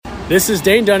This is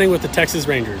Dane Dunning with the Texas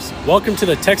Rangers. Welcome to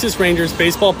the Texas Rangers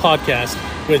Baseball Podcast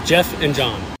with Jeff and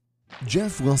John.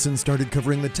 Jeff Wilson started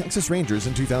covering the Texas Rangers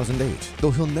in 2008,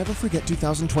 though he'll never forget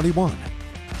 2021.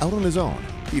 Out on his own,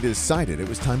 he decided it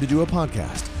was time to do a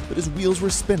podcast, but his wheels were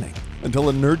spinning until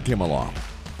a nerd came along.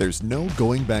 There's no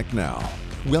going back now.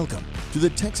 Welcome to the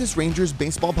Texas Rangers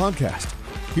Baseball Podcast.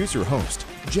 Here's your host,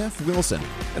 Jeff Wilson,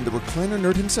 and the recliner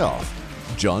nerd himself,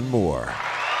 John Moore.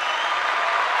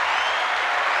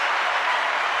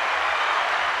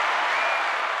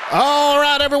 All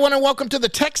right, everyone, and welcome to the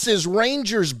Texas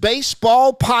Rangers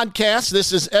Baseball Podcast.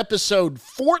 This is episode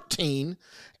 14,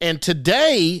 and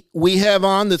today we have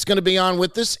on, that's going to be on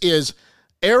with us, is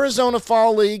Arizona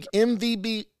Fall League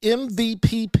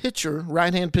MVP pitcher,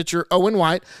 right-hand pitcher, Owen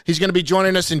White. He's going to be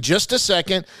joining us in just a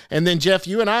second, and then, Jeff,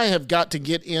 you and I have got to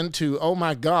get into, oh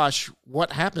my gosh,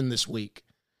 what happened this week?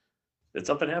 Did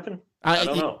something happen? I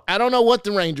don't know. I don't know what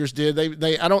the Rangers did.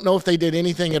 I don't know if they did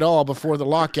anything at all before the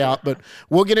lockout, but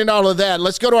we'll get into all of that.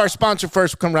 Let's go to our sponsor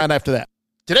first. We'll come right after that.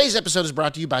 Today's episode is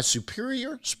brought to you by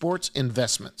Superior Sports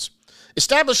Investments.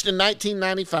 Established in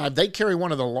 1995, they carry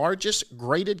one of the largest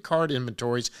graded card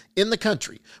inventories in the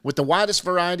country with the widest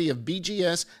variety of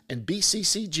BGS and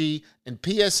BCCG and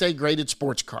PSA graded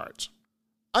sports cards.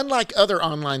 Unlike other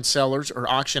online sellers or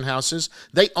auction houses,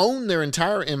 they own their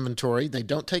entire inventory. They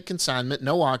don't take consignment,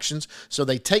 no auctions, so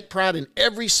they take pride in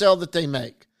every sale that they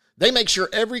make. They make sure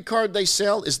every card they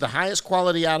sell is the highest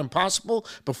quality item possible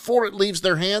before it leaves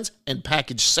their hands and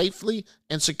packaged safely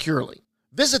and securely.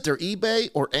 Visit their eBay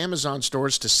or Amazon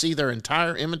stores to see their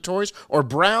entire inventories or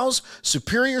browse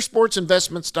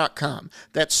SuperiorSportsInvestments.com.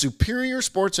 That's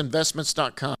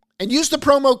SuperiorSportsInvestments.com. And use the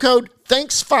promo code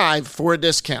THANKS5 for a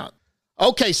discount.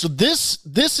 Okay, so this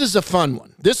is a fun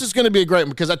one. This is going to be a great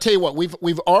one because I tell you what,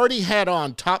 we've already had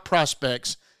on top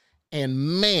prospects,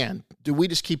 and man, do we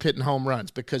just keep hitting home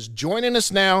runs, because joining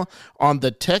us now on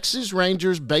the Texas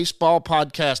Rangers Baseball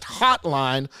Podcast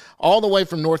hotline all the way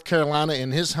from North Carolina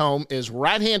in his home is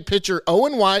right-hand pitcher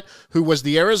Owen White, who was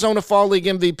the Arizona Fall League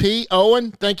MVP.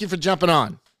 Owen, thank you for jumping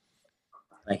on.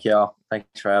 Thank y'all.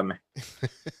 Thanks for having me.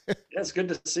 Yeah, it's good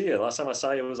to see you. Last time I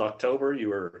saw you was October. You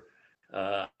were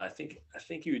I think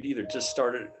you had either just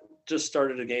started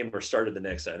a game or started the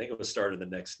next day. I think it was started the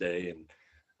next day, and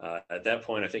at that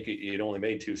point, I think you'd only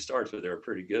made 2 starts, but they were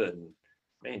pretty good. And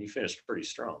man, you finished pretty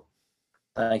strong.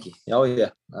 Thank you. Oh yeah,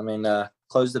 I mean,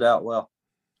 closed it out well.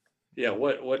 Yeah.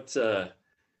 What I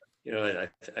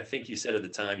think you said at the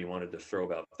time you wanted to throw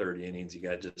about 30 innings. You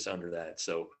got just under that.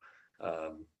 So,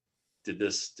 did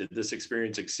this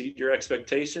experience exceed your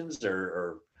expectations,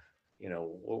 or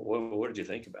what did you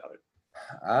think about it?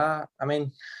 I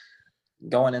mean,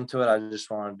 going into it, I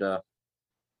just wanted to,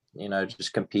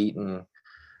 just compete and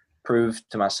prove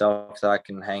to myself that I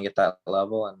can hang at that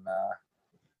level. And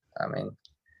I mean,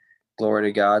 glory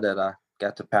to God that I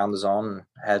got to pound the zone and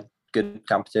had good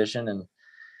competition and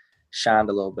shined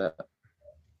a little bit.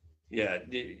 Yeah,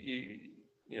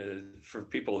 for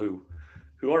people who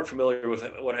aren't familiar with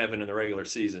what happened in the regular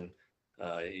season,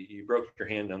 you broke your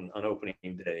hand on opening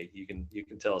day. You can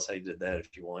tell us how you did that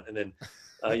if you want. And then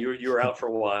you were out for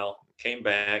a while, came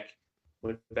back,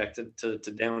 went back to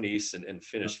down east and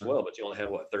finished well, but you only had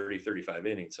 30, 35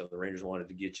 innings. So the Rangers wanted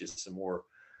to get you some more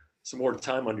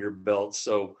time under your belt.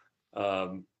 So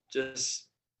just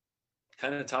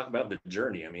kind of talk about the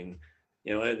journey. I mean,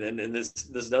 and this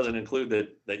doesn't include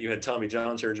that you had Tommy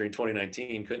John surgery in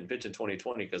 2019, couldn't pitch in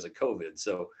 2020 because of COVID.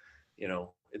 So,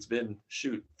 it's been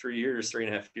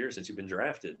 3.5 years since you've been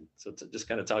drafted. So to just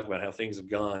kind of talk about how things have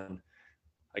gone,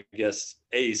 I guess,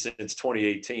 since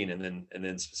 2018 and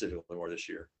then specifically more this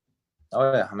year.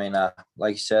 Oh yeah. I mean,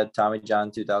 like you said, Tommy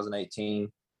John, 2019,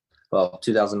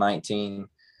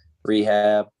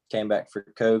 rehab, came back for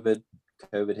COVID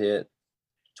hit,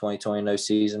 2020, no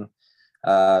season.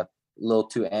 A little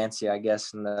too antsy, I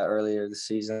guess, in the earlier the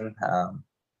season.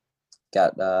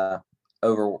 Got, not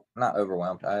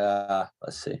overwhelmed.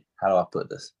 Let's see. How do I put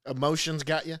this? Emotions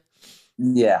got you?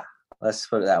 Yeah, let's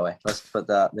put it that way. Let's put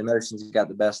the emotions got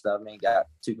the best of me. Got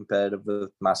too competitive with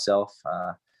myself.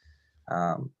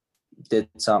 Did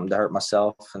something to hurt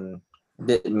myself and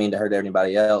didn't mean to hurt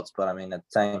anybody else. But I mean, at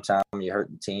the same time, you hurt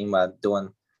the team by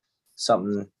doing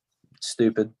something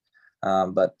stupid.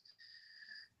 But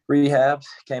rehab,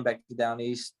 came back to down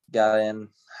east, got in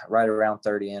right around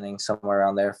 30 innings, somewhere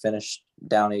around there, finished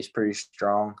down east pretty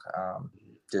strong.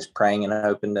 Just praying and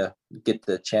hoping to get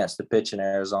the chance to pitch in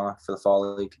Arizona for the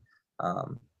Fall League.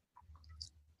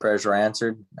 Prayers were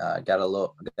answered. Got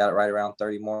it right around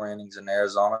 30 more innings in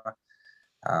Arizona.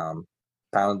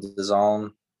 Pounded the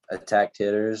zone, attacked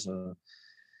hitters, and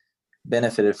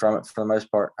benefited from it for the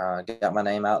most part. Got my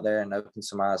name out there and opened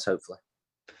some eyes, hopefully.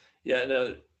 Yeah,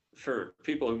 no, for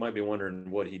people who might be wondering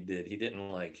what he did, he didn't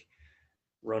like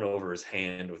run over his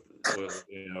hand with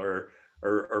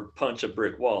or punch a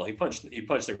brick wall. He punched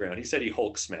the ground. He said he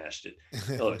Hulk smashed it.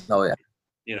 Look, Oh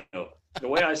yeah. The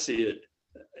way I see it,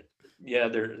 yeah,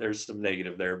 there's some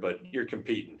negative there, but you're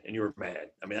competing and you were mad.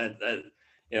 I mean,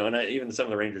 even some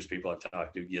of the Rangers people I've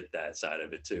talked to get that side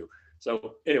of it too.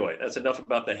 So anyway, that's enough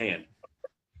about the hand.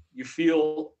 You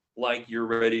feel like you're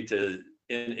ready to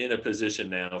in a position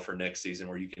now for next season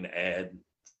where you can add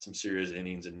some serious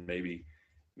innings and maybe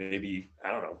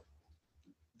I don't know,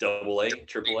 AA,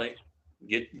 AAA,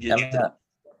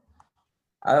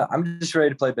 I'm just ready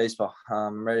to play baseball.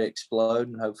 I'm ready to explode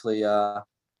and hopefully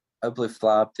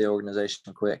fly up the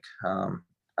organization quick.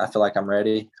 I feel like I'm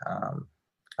ready.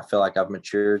 I feel like I've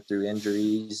matured through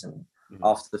injuries and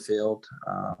off the field.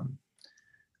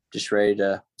 Just ready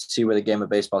to see where the game of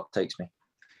baseball takes me.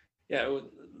 Yeah,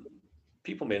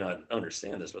 people may not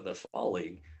understand this, but the fall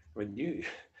league,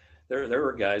 there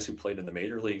were guys who played in the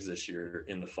major leagues this year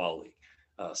in the fall league.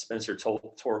 Spencer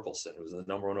Torkelson, who was the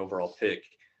number 1 overall pick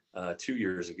 2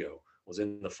 years ago, was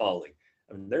in the fall league.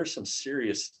 I mean, there's some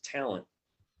serious talent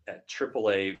at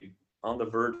AAA on the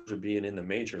verge of being in the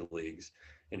major leagues.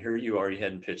 And here you are, you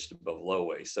hadn't pitched above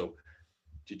low A. So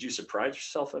did you surprise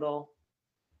yourself at all?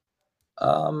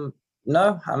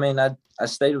 No, I mean, I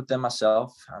stayed within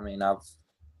myself. I mean, I've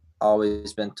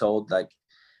always been told, like,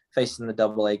 facing the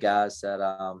AA guys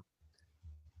that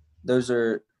those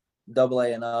are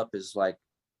AA and up is like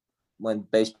when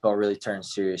baseball really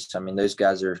turns serious. I mean, those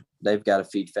guys they've got to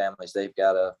feed families. They've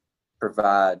got to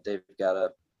provide. They've got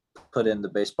to put in the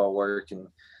baseball work. And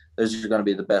those are going to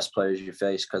be the best players you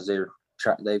face because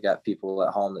they've got people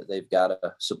at home that they've got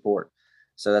to support.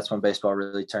 So that's when baseball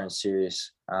really turns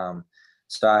serious.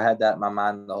 So I had that in my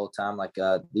mind the whole time. Like,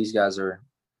 these guys are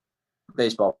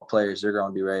baseball players. They're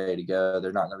going to be ready to go.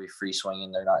 They're not going to be free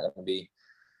swinging. They're not going to be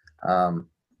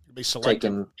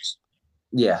selective.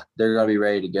 They're going to be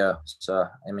ready to go. So,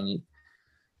 I mean,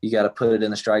 you got to put it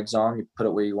in the strike zone. You put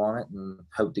it where you want it and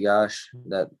hope to gosh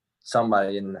that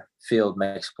somebody in the field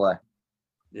makes play.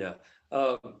 Yeah.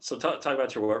 So talk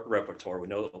about your repertoire. We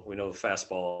know the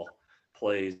fastball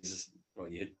plays. Well,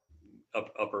 you hit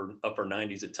upper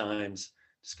 90s at times.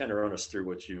 Just kind of run us through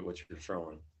what you're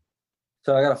throwing.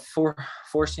 So I got a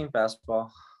four seam fastball.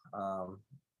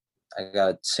 I got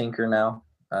a sinker now.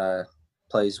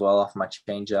 Plays well off my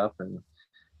changeup, and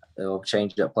the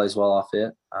changeup plays well off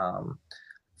it.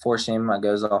 Four seam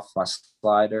goes off my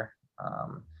slider.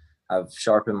 I've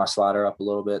sharpened my slider up a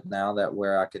little bit now that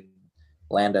where I can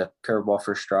land a curveball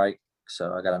for strike.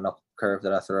 So I got a knuckle curve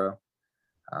that I throw.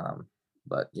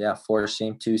 But yeah, four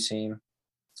seam, two seam,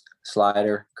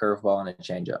 slider, curveball, and a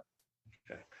changeup.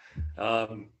 Okay.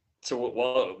 So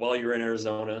while you were in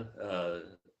Arizona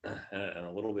and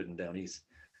a little bit in down east,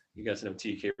 you got to know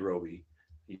TK Roby.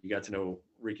 You got to know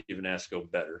Ricky Vanasco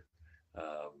better.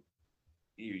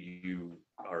 You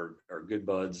are good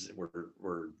buds.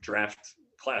 We're draft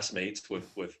classmates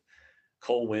with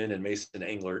Cole Winn and Mason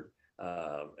Englert.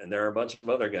 And there are a bunch of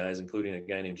other guys, including a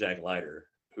guy named Jack Leiter,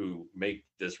 who make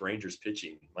this Rangers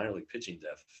minor league pitching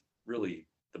depth really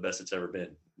the best it's ever been,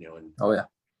 in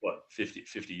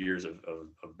 50 years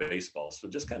of baseball. So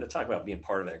just kind of talk about being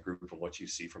part of that group and what you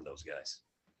see from those guys.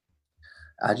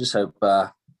 I just hope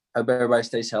everybody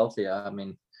stays healthy. I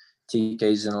mean,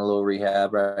 TK's in a little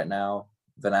rehab right now.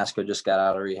 Vanasco just got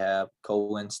out of rehab.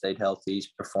 Cole Winn stayed healthy. He's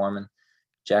performing.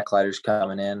 Jack Leiter's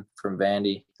coming in from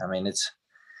Vandy. I mean, it's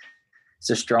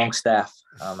a strong staff.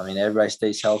 I mean, everybody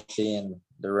stays healthy, and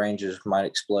the Rangers might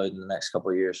explode in the next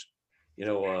couple of years.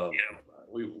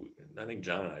 I think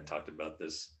John and I talked about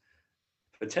this.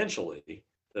 Potentially,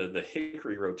 the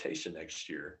Hickory rotation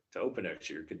to open next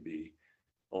year could be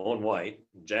Owen White,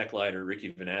 Jack Leiter,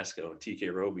 Ricky Vanasco, and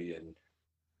TK Roby, and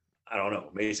I don't know,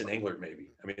 Mason Englert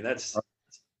maybe. I mean, that's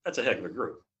a heck of a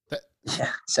group.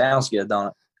 Yeah, sounds good, don't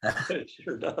it? It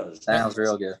sure does. Sounds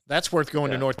real good. That's worth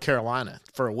going to North Carolina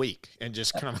for a week and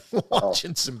just kind of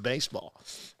watching some baseball.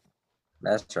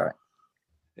 That's right.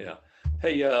 Yeah.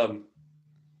 Hey,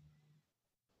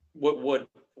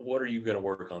 what are you going to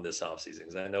work on this offseason?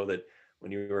 Because I know that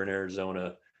when you were in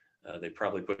Arizona, they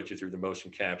probably put you through the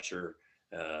motion capture.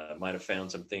 Might have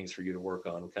found some things for you to work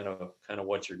on. Kind of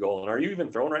what's your goal? And are you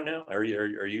even throwing right now? Are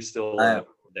you still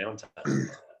downtime?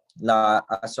 No,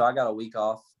 so I got a week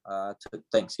off. Took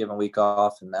Thanksgiving week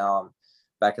off, and now I'm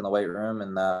back in the weight room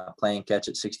and playing catch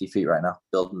at 60 feet right now,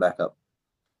 building back up.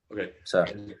 Okay. So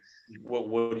and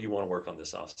what do you want to work on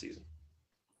this off season?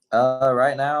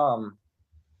 Right now I'm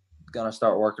gonna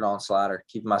start working on slider,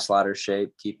 keeping my slider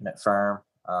shape, keeping it firm.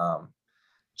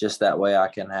 Just that way I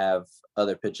can have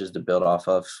other pitches to build off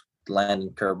of. Landing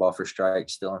curveball for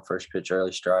strikes, stealing first pitch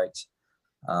early strikes,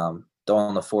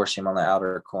 throwing the four seam on the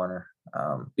outer corner,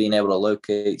 being able to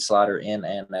locate slider in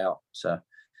and out. So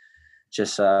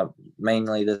just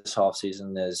mainly this off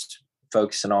season is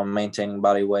focusing on maintaining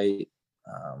body weight,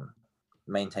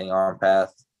 maintaining arm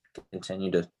path, continue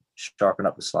to sharpen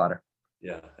up the slider.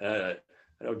 Yeah, I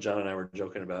know John and I were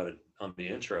joking about it on the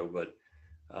intro, but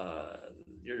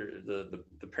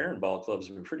the parent ball clubs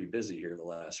have been pretty busy here the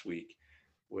last week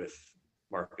with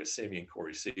Marcus Semien,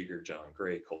 Corey Seager, John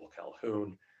Gray, Cole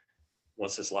Calhoun.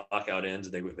 Once this lockout ends,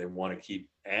 they want to keep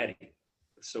adding.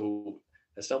 So,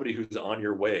 as somebody who's on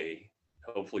your way,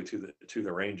 hopefully to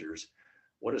the Rangers,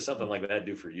 what does something like that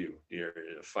do for you?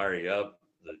 Fire you up,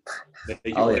 make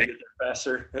you want to get there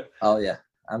faster? Oh yeah,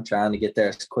 I'm trying to get there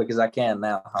as quick as I can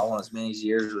now. I want as many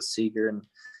years with Seager and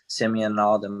Semien and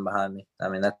all of them behind me. I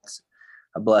mean, that's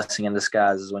a blessing in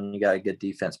disguise is when you got a good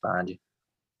defense behind you.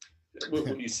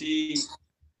 When you see,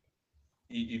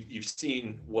 you've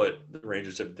seen what the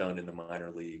Rangers have done in the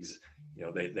minor leagues. You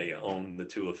know, they own the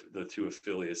two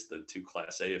affiliates, the two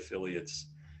Class A affiliates.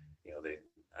 You know,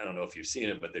 I don't know if you've seen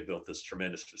it, but they built this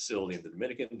tremendous facility in the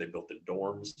Dominican. They built the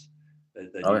dorms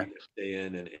that you stay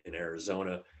in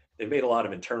Arizona. They've made a lot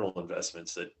of internal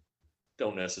investments that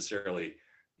don't necessarily,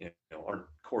 aren't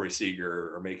Corey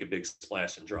Seager or make a big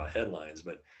splash and draw headlines,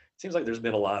 but it seems like there's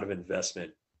been a lot of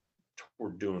investment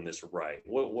toward doing this right.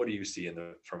 What do you see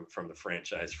from the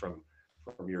franchise from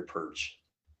your perch?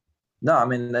 No, I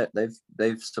mean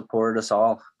they've supported us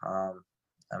all. I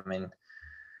mean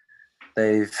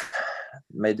they've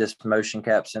made this motion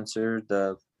cap sensor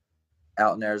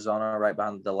out in Arizona, right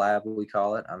behind the lab, we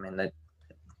call it. I mean that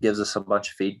gives us a bunch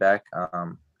of feedback.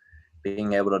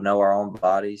 Being able to know our own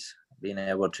bodies, being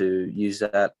able to use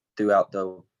that throughout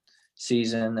the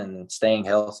season, and staying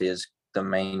healthy is the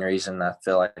main reason I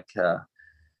feel like the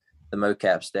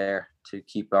mocap's there to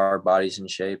keep our bodies in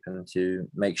shape and to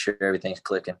make sure everything's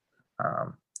clicking.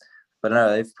 But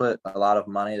no, they've put a lot of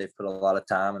money, they've put a lot of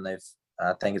time, and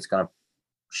I think it's going to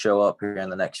show up here in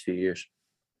the next few years.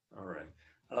 All right.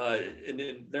 And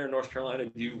then there in North Carolina,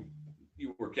 do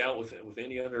you work out with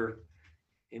any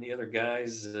other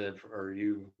guys, or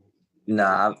you?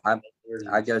 No,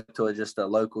 I go to just a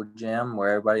local gym where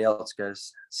everybody else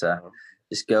goes. So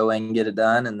just go and get it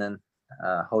done, and then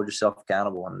hold yourself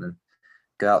accountable, and then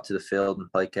go out to the field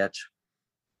and play catch.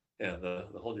 Yeah, the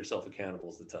hold yourself accountable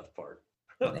is the tough part.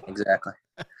 Exactly.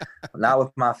 Not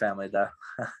with my family though.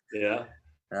 Yeah.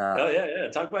 Yeah.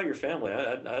 Talk about your family.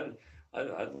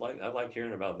 I like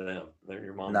hearing about them. They're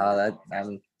your mom. No,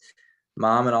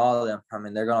 mom and all of them. I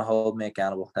mean, they're gonna hold me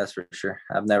accountable. That's for sure.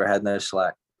 I've never had no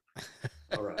slack.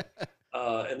 All right.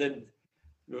 And then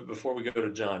before we go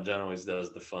to John always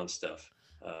does the fun stuff.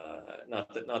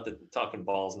 Not that talking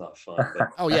ball's not fun. But,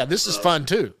 oh yeah, this is fun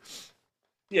too.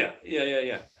 Yeah.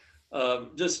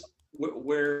 Just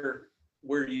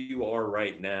where you are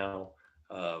right now.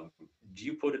 Do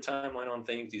you put a timeline on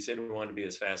things? You said we want to be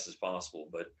as fast as possible,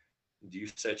 but do you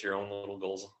set your own little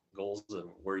goals and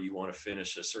where you want to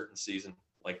finish a certain season,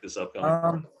 like this upcoming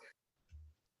one?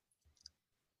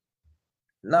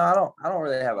 No, I don't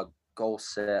really have a goal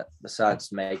set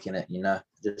besides making it,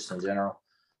 just in general.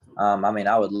 I mean,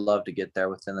 I would love to get there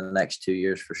within the next 2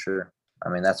 years for sure. I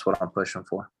mean, that's what I'm pushing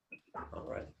for. All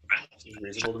right. Seems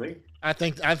reasonable to me. I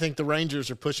think the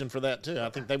Rangers are pushing for that too. I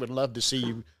think they would love to see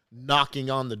you knocking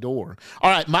on the door.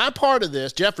 All right, my part of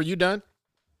this, Jeff, are you done?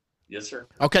 Yes, sir.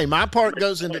 Okay, my part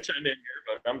goes into. Chime in here,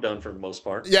 but I'm done for the most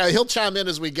part. Yeah, he'll chime in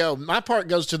as we go. My part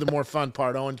goes to the more fun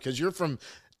part, Owen, because you're from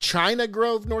China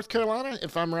Grove, North Carolina,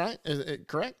 if I'm right. Is it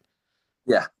correct?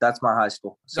 Yeah, that's my high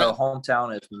school. So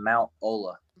hometown is Mount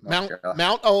Ola.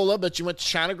 Mount Ola, but you went to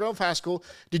China Grove High School.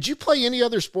 Did you play any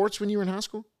other sports when you were in high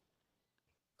school?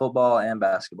 Football and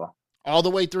basketball. All the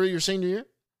way through your senior year?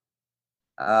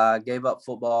 I gave up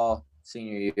football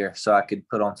senior year so I could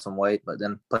put on some weight, but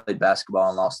then played basketball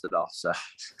and lost it all. So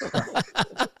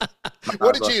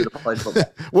what did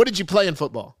you play in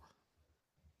football?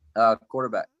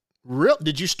 Quarterback. Real?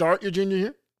 Did you start your junior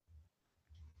year?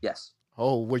 Yes.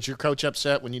 Oh, was your coach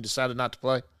upset when you decided not to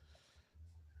play?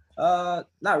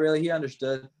 Not really. He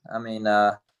understood. I mean,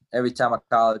 every time a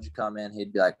college would come in,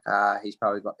 he'd be like, he's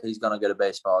going to go to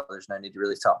baseball. There's no need to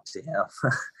really talk to him.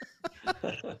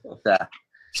 Yeah.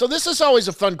 So this is always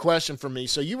a fun question for me.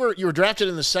 So you were drafted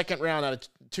in the second round out of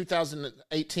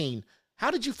 2018. How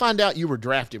did you find out you were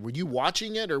drafted? Were you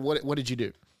watching it, or what did you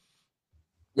do?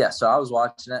 Yeah, so I was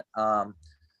watching it,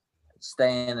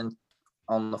 staying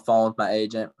on the phone with my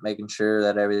agent, making sure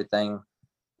that everything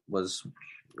was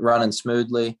running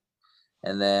smoothly.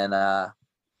 And then, I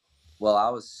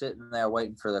was sitting there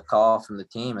waiting for the call from the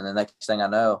team. And the next thing I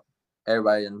know,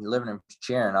 everybody in the living room was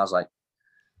cheering. I was like,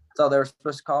 I thought they were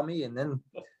supposed to call me. And then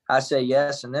I say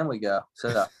yes, and then we go.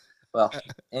 So, well,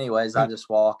 anyways, I just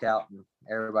walk out and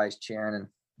everybody's cheering. And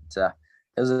so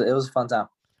it was a fun time.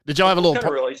 Did y'all have a What little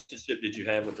kind of relationship did you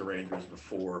have with the Rangers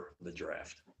before the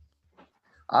draft?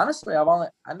 Honestly,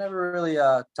 I never really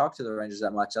talked to the Rangers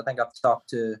that much. I think I talked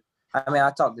to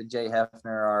Jay Hefner,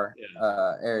 our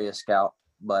area scout,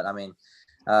 but I mean,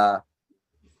 I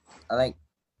think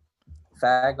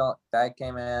Fag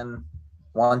came in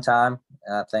one time,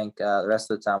 and I think the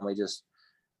rest of the time we just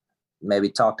maybe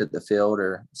talked at the field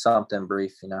or something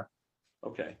brief,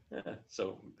 Okay. Yeah.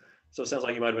 So it sounds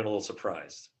like you might have been a little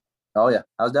surprised. Oh yeah,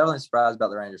 I was definitely surprised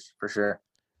about the Rangers for sure.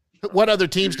 What other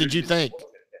teams did you think?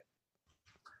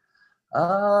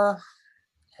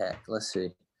 Heck, let's see.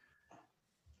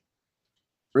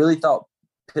 Really thought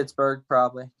Pittsburgh,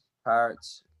 probably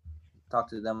Pirates. Talked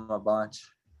to them a bunch.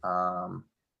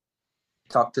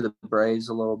 Talked to the Braves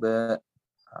a little bit.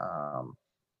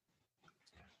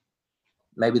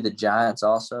 Maybe the Giants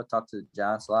also. Talked to the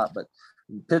Giants a lot, but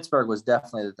Pittsburgh was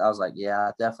definitely. I was like, yeah,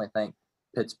 I definitely think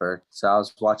Pittsburgh. So I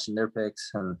was watching their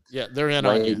picks and they're in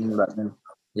on you. But then,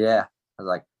 I was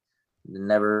like,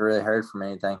 never really heard from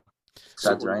anything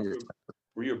besides the Rangers.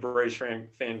 Were you a Braves fan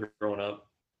growing up?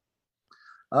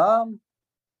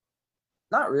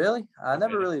 Not really. I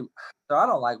never really. So I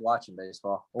don't like watching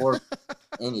baseball or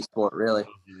any sport really.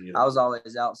 I was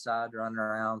always outside, running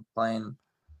around, playing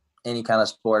any kind of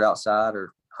sport outside,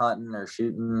 or hunting, or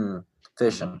shooting,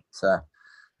 fishing. So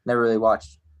never really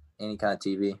watched any kind of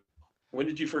TV. When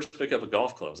did you first pick up a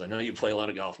golf clubs? I know you play a lot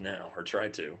of golf now, or try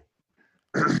to.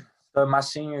 So my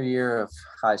senior year of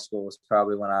high school was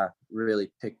probably when I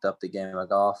really picked up the game of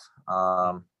golf.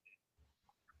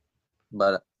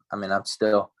 But I mean, I'm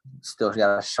still got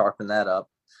to sharpen that up.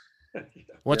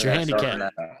 What's your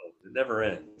handicap? It never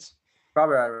ends.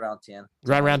 Probably right around 10.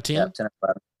 Right around 10? Yeah, 10 or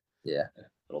 11. Yeah.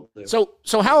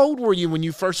 So how old were you when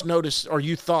you first noticed, or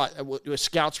you thought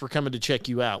scouts were coming to check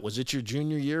you out? Was it your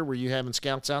junior year? Were you having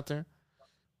scouts out there?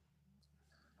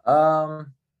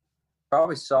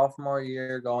 Probably sophomore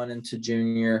year going into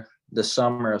junior. The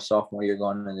summer of sophomore year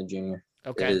going into junior.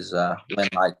 Okay. Is when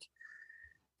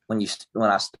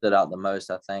I stood out the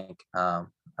most, I think. I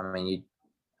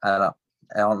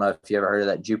don't know if you ever heard of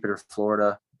that Jupiter,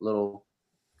 Florida little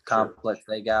complex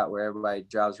they got where everybody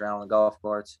drives around on the golf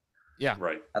carts. Yeah.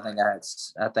 Right. I think I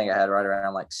had right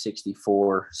around like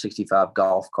 64, 65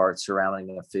 golf carts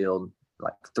surrounding the field,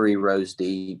 like 3 rows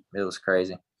deep. It was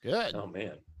crazy. Good. Oh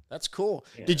man, that's cool.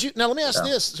 Yeah. Now let me ask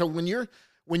this. So when you're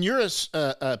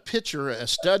a pitcher, a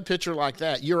stud pitcher like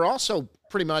that, you're also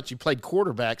pretty much, you played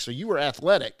quarterback, so you were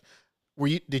athletic.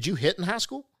 Did you hit in high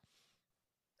school?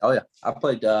 Oh yeah. I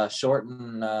played short,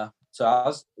 and so I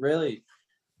was really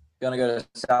going to go to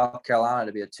South Carolina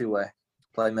to be a 2-way,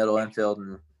 play middle infield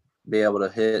and be able to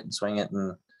hit and swing it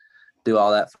and do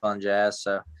all that fun jazz.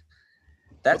 So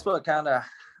that's what I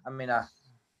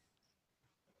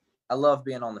love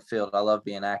being on the field. I love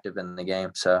being active in the game.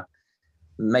 So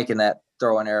making that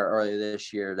throwing error earlier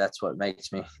this year, that's what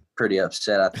makes me pretty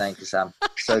upset, I think, because I'm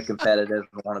so competitive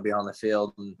and want to be on the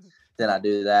field, and then I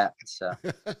do that.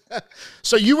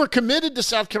 So you were committed to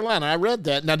South Carolina. I read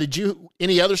that. Now,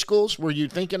 any other schools were you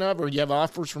thinking of, or you have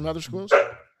offers from other schools?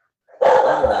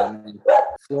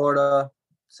 Florida,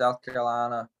 South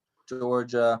Carolina,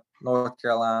 Georgia, North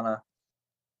Carolina.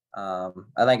 I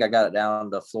think I got it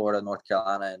down to Florida, North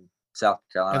Carolina, and South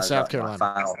Carolina. And South Carolina.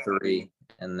 My final 3,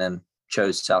 and then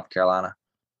chose South Carolina.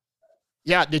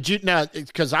 Yeah. Did you now?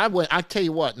 Because I tell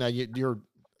you what. Now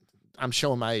I'm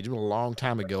showing my age. It was a long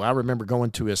time ago. I remember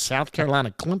going to a South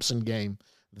Carolina Clemson game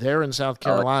there in South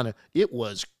Carolina. It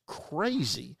was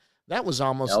crazy. That was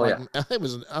almost it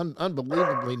was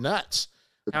unbelievably nuts.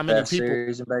 How many people?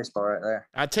 Series in baseball right there.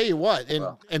 I tell you what,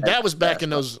 and that was back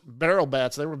in those barrel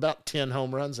bats. There were about 10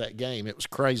 home runs that game. It was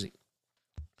crazy.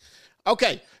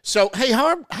 Okay, so hey,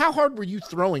 how hard were you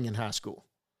throwing in high school?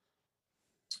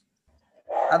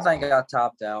 I think I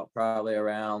topped out probably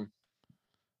around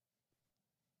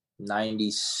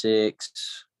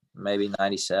 96, maybe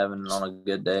 97 on a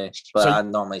good day. But I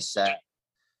normally sat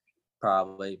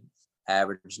probably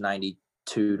average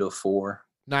 92 to 4.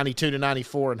 92 to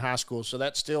 94 in high school. So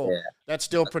that's still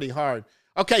pretty hard.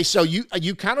 Okay, so you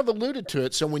kind of alluded to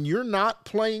it. So when you're not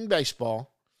playing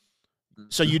baseball,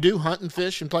 so you do hunt and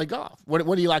fish and play golf. What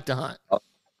do you like to hunt?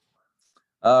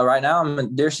 Right now I'm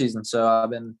in deer season, so I've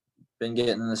been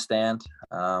getting in the stand.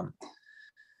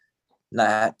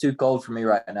 Nah, too cold for me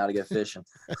right now to go fishing.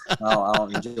 I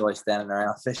don't enjoy standing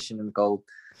around fishing in the cold.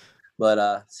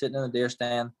 But sitting in the deer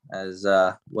stand is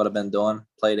what I've been doing.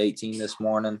 Played 18 this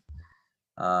morning.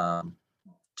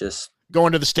 Just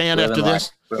Going to the stand living after life,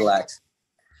 this? relax.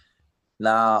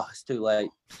 No, it's too late.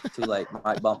 Too late.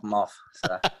 Might bump them off.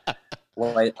 So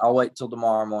I'll wait till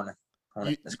tomorrow morning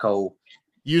when it's cold.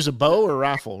 Use a bow or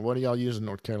rifle? What do y'all use in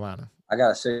North Carolina? I got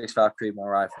a 6.5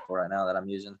 Creedmoor rifle right now that I'm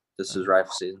using. This is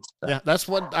rifle season. So. Yeah, that's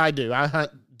what I do. I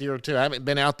hunt deer too. I haven't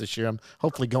been out this year. I'm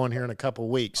hopefully going here in a couple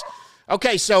of weeks.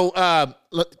 Okay, so now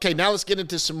let's get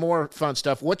into some more fun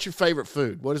stuff. What's your favorite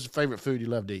food? What is the favorite food you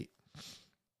love to eat?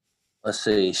 Let's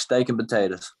see, steak and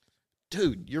potatoes.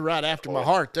 Dude, you're right after my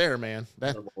heart there, man.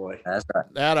 That's right.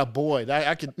 That a boy.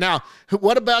 I could. Now,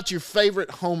 what about your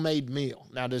favorite homemade meal?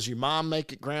 Now, does your mom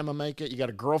make it? Grandma make it? You got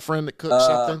a girlfriend that cooks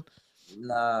something?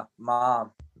 Nah,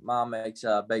 mom makes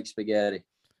baked spaghetti.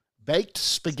 Baked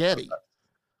spaghetti.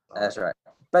 That's right.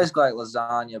 Basically like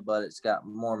lasagna, but it's got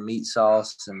more meat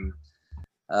sauce and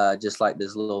just like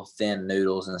these little thin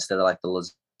noodles instead of like the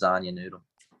lasagna noodle.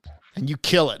 And you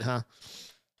kill it, huh?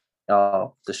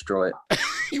 Oh, destroy it.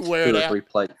 You wear it out. 2 or 3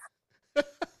 plates.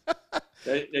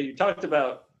 Now, you talked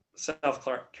about South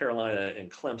Carolina and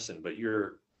Clemson, but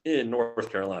you're in North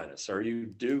Carolina. So are you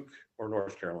Duke or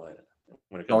North Carolina?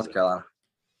 When it comes North Carolina.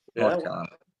 Yeah. North Carolina.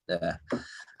 Yeah.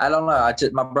 I don't know.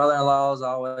 My brother-in-law's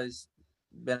always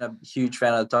been a huge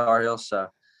fan of the Tar Heels. So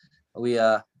we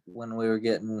when we were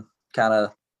getting kind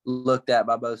of looked at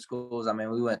by both schools, I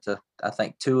mean, we went to, I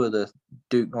think, 2 of the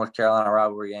Duke North Carolina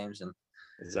rivalry games, and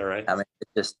Is that right? I mean,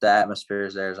 just the atmosphere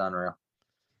there is unreal.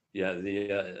 Yeah,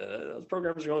 those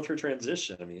programs are going through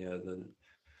transition. I mean, the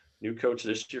new coach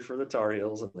this year for the Tar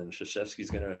Heels, and then Krzyzewski's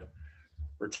going to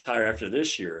retire after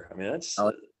this year. I mean,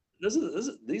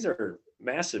 these are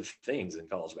massive things in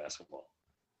college basketball.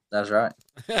 That's right.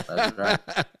 That's right.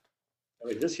 I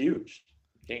mean, just huge.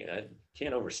 I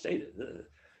can't overstate it. The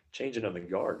changing of the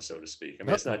guard, so to speak. I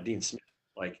mean, it's not Dean Smith,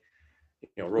 like,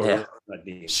 Roy. Yeah. Not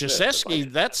Dean Krzyzewski,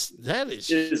 Smith, that is.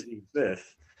 it is Dean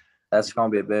Smith. That's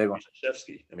going to be a big one.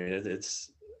 Krzyzewski. I mean,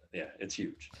 it's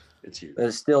huge. It's huge. But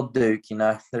it's still Duke,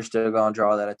 They're still going to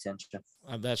draw that attention.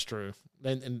 That's true.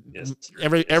 And Yes,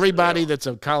 everybody that's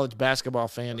a college basketball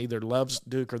fan either loves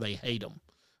Duke or they hate them,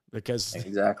 because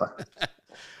Exactly.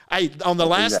 Hey, on the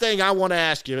last thing I want to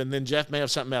ask you, and then Jeff may have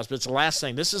something else, but it's the last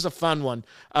thing. This is a fun one,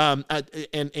 and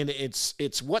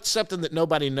it's what's something that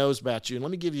nobody knows about you. And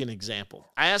let me give you an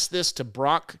example. I asked this to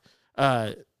Brock.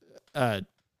 I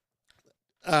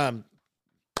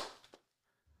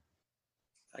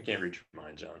can't read your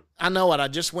mind, John. I know it. I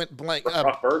just went blank.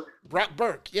 Brock Burke. Brock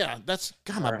Burke. Yeah, that's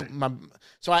God. Right.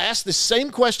 So I asked the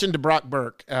same question to Brock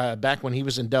Burke back when he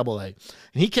was in Double A, and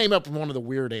he came up with one of the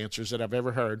weird answers that I've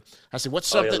ever heard. I said, "What's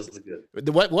something? this is good.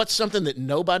 What's something that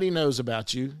nobody knows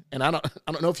about you?" And I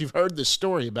don't know if you've heard this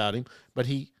story about him, but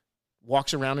he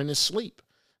walks around in his sleep.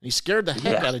 And he scared the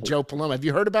heck out of Joe Paloma. Have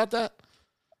you heard about that?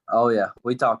 Oh, yeah.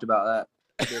 We talked about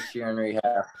that this year in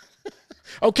rehab.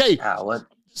 Okay. What?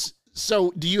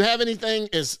 So do you have anything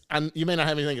you may not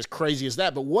have anything as crazy as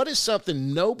that, but what is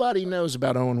something nobody knows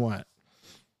about Owen White?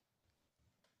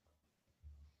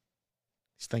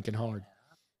 He's thinking hard.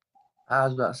 I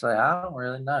was about to say, I don't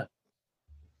really know.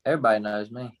 Everybody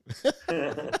knows me.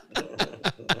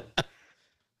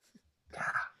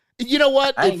 You know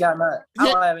what? I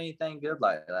don't have anything good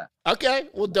like that. Okay.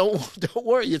 Well, don't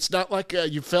worry. It's not like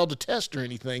you failed a test or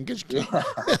anything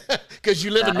because you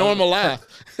live a normal life.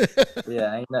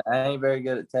 Yeah, I ain't very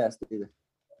good at tests either.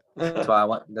 That's why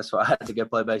I had to go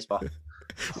play baseball.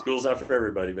 School's not for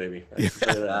everybody, baby.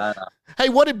 Hey,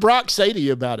 what did Brock say to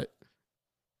you about it?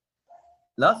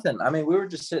 Nothing. I mean, we were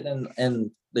just sitting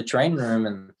in the training room,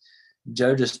 and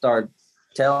Joe just started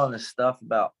telling us stuff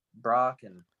about Brock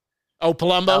and. Oh,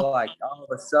 Palumbo? Like all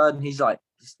of a sudden he's like,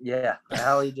 yeah,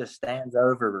 how he just stands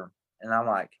over him. And I'm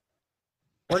like,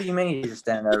 what do you mean you just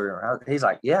stand over him? He's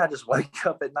like, yeah, I just wake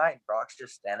up at night and Brock's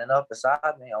just standing up beside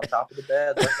me on top of the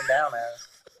bed looking down at him.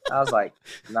 I was like,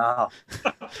 no.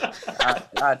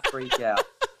 I'd freak out.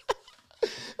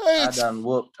 I'd done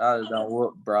whooped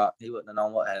Brock. He wouldn't have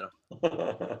known what had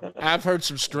him. I've heard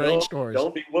some strange stories.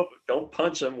 Don't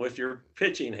punch him with your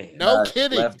pitching hand. No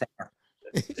kidding. Left hand.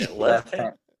 Left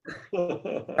hand.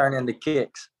 Turn into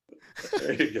kicks.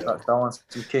 There you go. Start throwing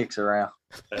some kicks around.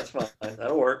 That's fine.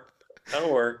 That'll work.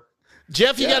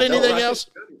 Jeff, you got anything else?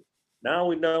 No,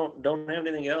 we don't have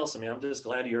anything else. I mean, I'm just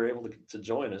glad you're able to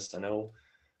join us. I know,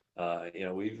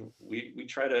 we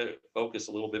try to focus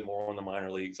a little bit more on the minor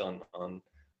leagues on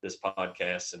this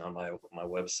podcast and on my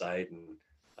website, and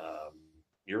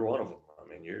you're one of them. I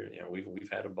mean, And we've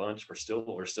had a bunch. We're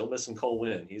still missing Cole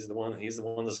Wynn. He's the one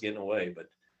that's getting away, but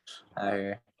I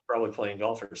hear. probably playing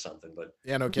golf or something. But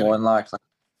Yeah, no kidding. More than likely.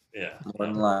 yeah, More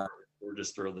than likely. we're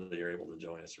just thrilled that you're able to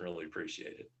join us. Really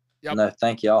appreciate it. Yep. No,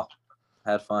 thank y'all.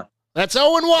 Had fun. That's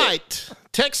Owen White,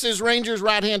 Texas Rangers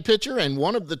right-hand pitcher and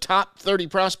one of the top 30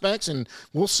 prospects, and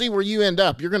we'll see where you end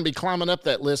up. You're going to be climbing up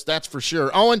that list, that's for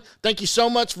sure. Owen, thank you so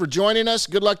much for joining us.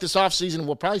 Good luck this offseason.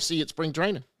 We'll probably see you at spring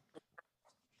training.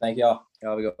 Thank y'all.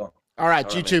 Y'all have a good one. All right,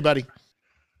 All you right, too, buddy.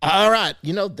 All right,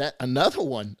 another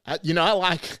one. I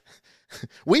like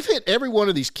 – we've hit every one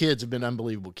of these kids have been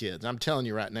unbelievable kids. I'm telling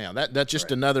you right now. That's just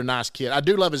Right. another nice kid. I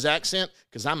do love his accent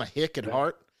because I'm a hick at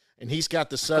heart, and he's got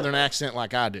the southern accent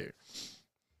like I do.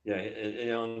 Yeah,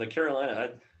 in the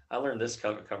Carolina, I learned this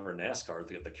covering NASCAR.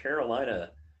 The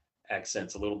Carolina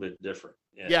accent's a little bit different.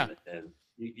 And, Yeah. and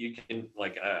you can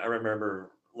I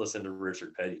remember listening to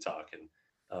Richard Petty talk,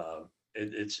 and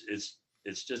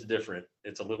it's just different.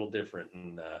 It's a little different.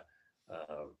 And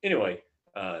anyway,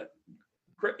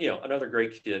 great, another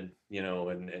great kid.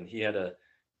 And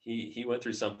he went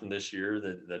through something this year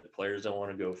that players don't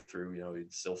want to go through.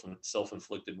 He's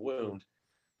self-inflicted wound,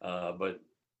 but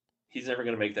he's never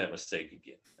going to make that mistake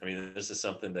again. I mean, this is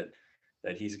something that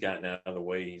he's gotten out of the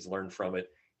way. He's learned from it.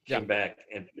 Came back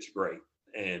and pitched great,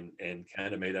 and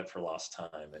kind of made up for lost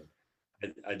time.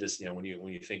 And I just, when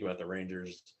you think about the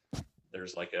Rangers,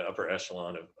 there's like an upper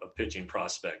echelon of pitching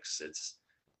prospects. It's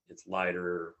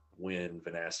Leiter, Wynn,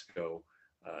 Vanasco,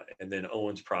 and then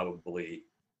Owen's probably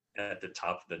at the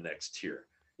top of the next tier,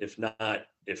 if not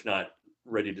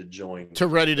ready to join.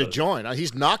 Ready to join.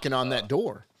 He's knocking on that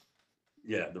door.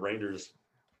 Yeah, the Rangers,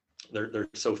 they're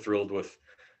so thrilled with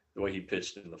the way he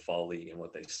pitched in the fall league and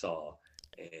what they saw,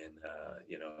 and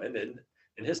and then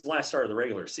in his last start of the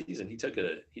regular season, he took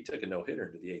a no hitter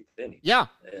into the 8th inning. Yeah,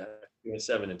 He went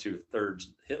 7 2/3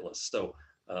 hitless. So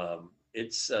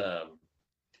it's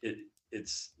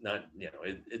not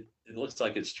it looks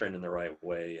like it's trending the right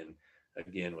way. And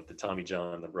again, with the Tommy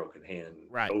John, the broken hand,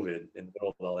 Right. COVID, and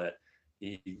all that,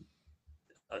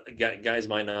 guys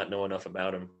might not know enough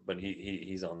about him, but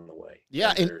he's on the way.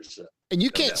 Yeah, and there's and you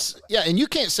no can't doubt. and you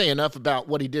can't say enough about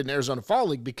what he did in Arizona Fall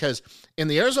League, because in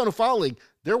the Arizona Fall League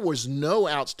there was no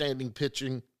outstanding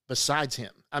pitching besides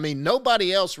him. I mean,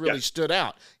 nobody else really stood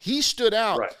out. He stood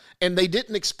out, Right. and they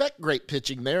didn't expect great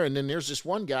pitching there. And then there's this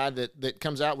one guy that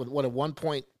comes out with a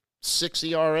 1.6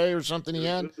 ERA or something he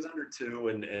had. It was under 2,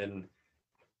 and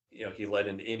he led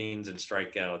in innings and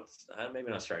strikeouts.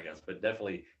 Maybe not strikeouts, but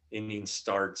definitely innings,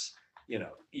 starts.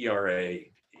 ERA.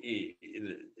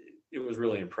 It was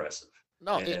really impressive.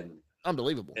 No, and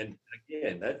unbelievable. and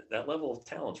again, that level of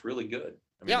talent's really good.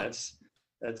 I mean, Yeah.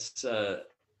 that's the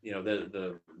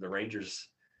Rangers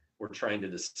were trying to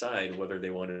decide whether they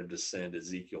wanted to send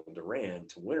Ezekiel Duran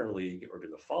to Winter League or to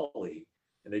the Fall League,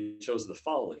 and they chose the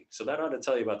Fall League. So that ought to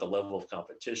tell you about the level of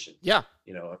competition. Yeah,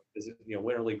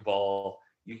 Winter League ball,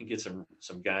 you can get some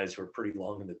guys who are pretty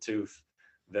long in the tooth,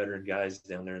 veteran guys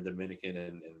down there in Dominican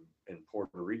and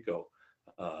Puerto Rico,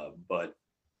 but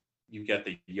you've got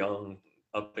the young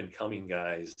up and coming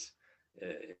guys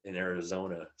in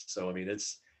Arizona. So I mean,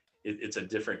 it's a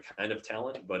different kind of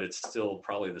talent, but it's still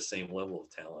probably the same level of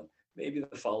talent. Maybe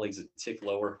the Fall League's a tick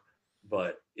lower,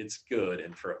 but it's good.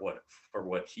 And for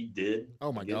what he did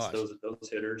Oh my against gosh. those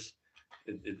hitters,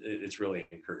 it's really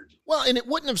encouraging. Well, and it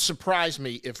wouldn't have surprised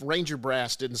me if Ranger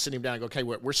Brass didn't sit him down and go, okay,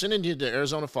 we're sending you to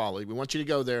Arizona Fall League. We want you to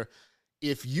go there.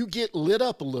 If you get lit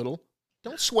up a little,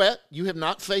 don't sweat. You have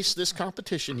not faced this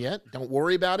competition yet. Don't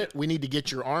worry about it. We need to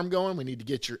get your arm going. We need to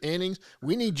get your innings.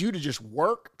 We need you to just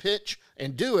work, pitch,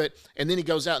 and do it. And then he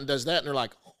goes out and does that, and they're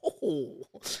like, oh,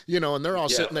 and they're all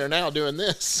sitting there now doing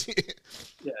this.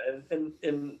 Yeah, and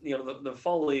the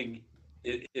Fall League,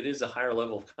 it is a higher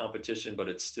level of competition, but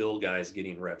it's still guys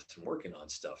getting reps and working on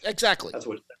stuff. Exactly. That's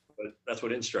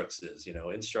what Instructs is.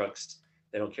 Instructs,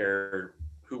 they don't care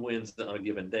who wins on a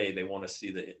given day. They want to see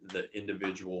the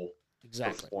individual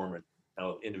Exactly. performance,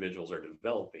 how individuals are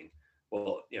developing.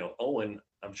 Well, Owen,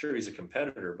 I'm sure he's a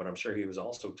competitor, but I'm sure he was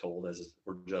also told, as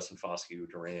were Justin Foscue,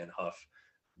 Duran, Huff,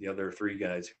 the other 3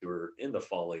 guys who are in the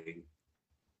Fall League,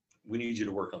 we need you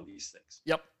to work on these things.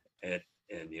 Yep. And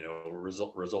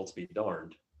results be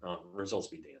darned. Results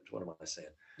be damned. What am I saying?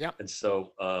 Yep. And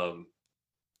so,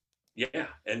 and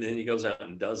then he goes out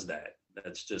and does that.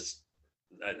 That's just,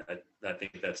 I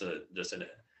think that's just an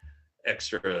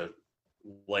extra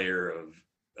layer of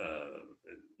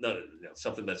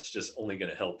something that's just only going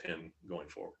to help him going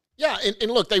forward. Yeah, and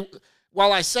look,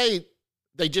 while I say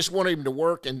they just wanted him to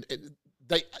work, and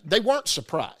they weren't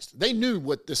surprised. They knew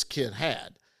what this kid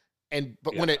had,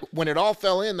 but when it all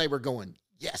fell in, they were going,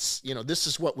 yes, this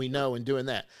is what we know and doing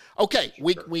that. Okay,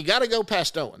 we got to go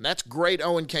past Owen. That's great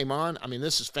Owen came on. I mean,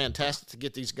 this is fantastic to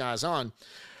get these guys on.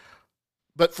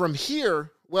 But from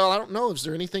here, well, I don't know. Is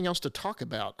there anything else to talk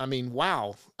about? I mean,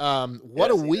 wow.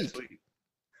 What a week.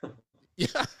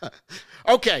 Yeah.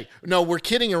 Okay. No, we're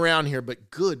kidding around here,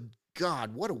 but good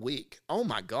God, what a week. Oh,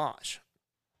 my gosh.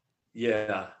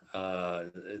 Yeah.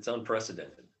 It's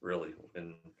unprecedented, really.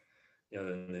 And,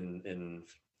 in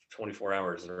 24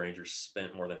 hours, the Rangers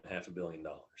spent more than $500 million.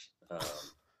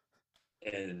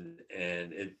 And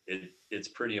it's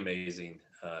pretty amazing.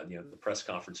 The press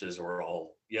conferences were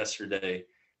all yesterday,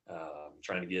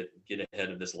 trying to get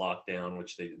ahead of this lockdown,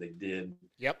 which they did.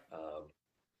 Yep.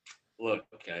 Look,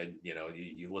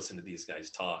 you listen to these guys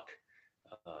talk,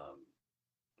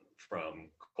 from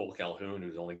Cole Calhoun,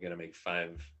 who's only going to make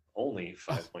only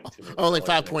 5.2 million. Only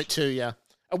 5.2, yeah.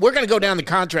 We're going to go down the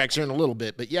contracts here in a little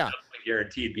bit, but yeah.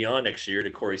 Guaranteed beyond next year, to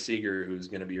Corey Seager, who's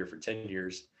going to be here for 10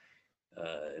 years,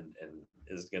 and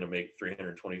is going to make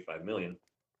 $325 million.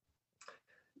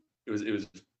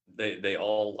 They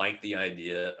all like the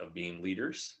idea of being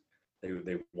leaders.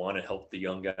 They want to help the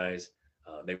young guys.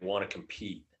 They want to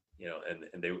compete,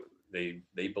 and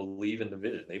they believe in the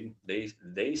vision.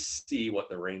 They see what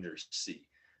the Rangers see,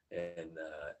 and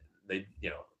they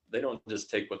don't just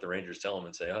take what the Rangers tell them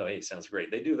and say, oh, hey, sounds great.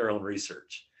 They do their own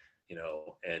research,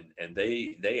 and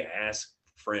they ask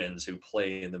friends who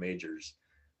play in the majors,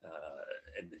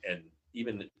 and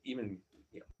even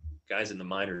guys in the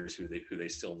minors who they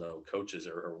still know, coaches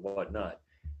or whatnot.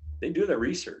 They do their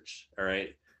research. All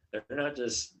right, they're not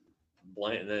just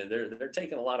blind. They're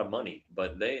taking a lot of money,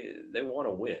 but they want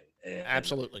to win. And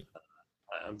absolutely.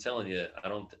 I'm telling you, I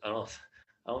don't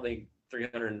think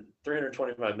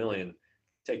 325 million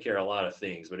take care of a lot of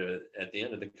things, but at the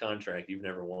end of the contract, you've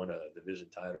never won a division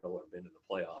title or been to the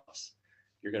playoffs.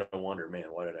 You're going to wonder, man,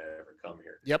 why did I ever come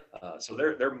here? Yep. So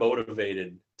they're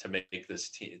motivated to make this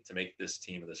team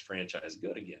and this franchise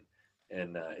good again.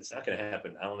 And it's not going to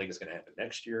happen. I don't think it's going to happen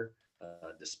next year,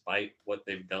 despite what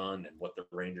they've done and what the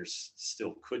Rangers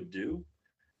still could do.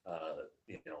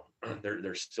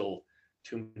 There's still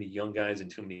too many young guys and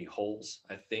too many holes,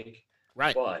 I think.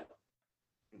 Right. But,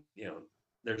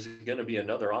 there's going to be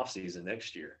another offseason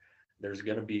next year. There's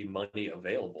going to be money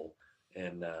available.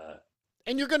 And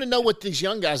you're going to know what these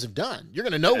young guys have done. You're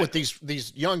going to know what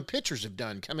these young pitchers have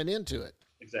done coming into it.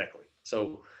 Exactly.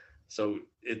 So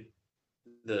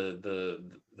the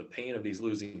pain of these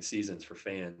losing seasons for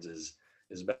fans is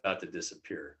about to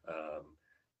disappear.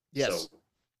 Yes. So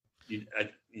you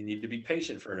need to be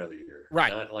patient for another year.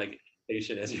 Right. Not like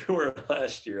patient as you were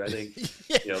last year. I think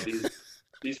Yeah.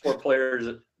 these four players,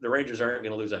 the Rangers aren't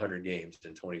going to lose 100 games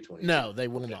in 2020. No, they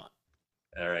will not.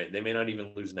 All right. They may not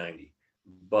even lose 90,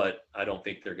 but I don't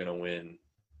think they're going to win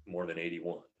more than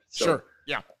 81. So, sure.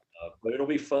 Yeah. But it'll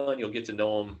be fun. You'll get to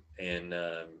know them, and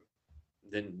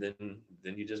then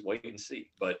you just wait and see.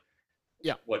 But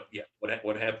what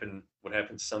happened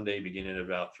Sunday beginning at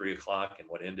about 3:00 and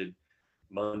what ended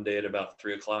Monday at about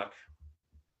 3:00?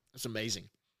 It's amazing.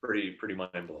 Pretty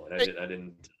mind blowing.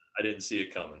 I didn't see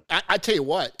it coming. I tell you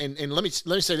what, and let me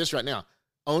say this right now.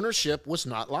 Ownership was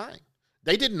not lying.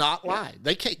 They did not lie.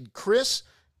 Chris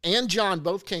and John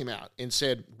both came out and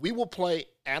said, we will play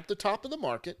at the top of the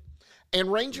market. And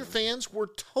Ranger fans were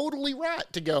totally right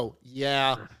to go,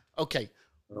 yeah, okay,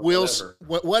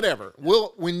 whatever.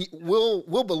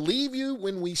 We'll believe you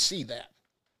when we see that.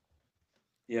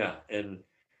 Yeah, and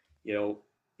you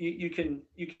can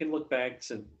look back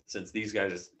since these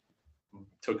guys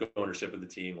took ownership of the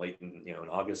team late in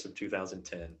August of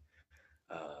 2010.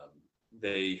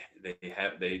 They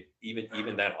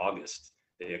even that August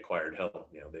they acquired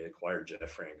help. They acquired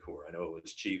Jeff Francoeur. I know it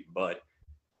was cheap, but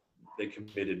they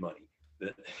committed money.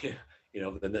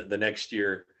 The next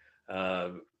year,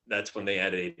 that's when they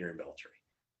added Adrian Beltre.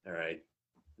 All right.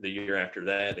 The year after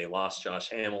that, they lost Josh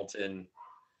Hamilton.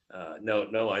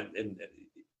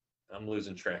 I'm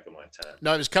losing track of my time.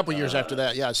 No, it was a couple years after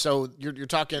that. Yeah. So you're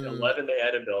talking. In 11, they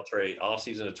added Beltre. Off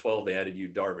season of 12, they added Yu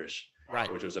Darvish,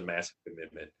 right, which was a massive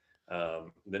commitment.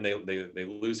 Then they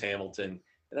lose Hamilton,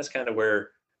 and that's kind of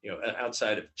where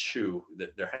outside of Chu,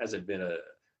 that there hasn't been a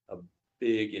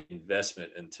big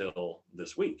investment until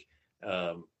this week,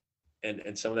 and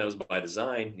some of that was by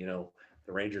design.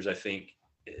 The Rangers, I think,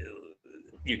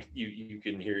 you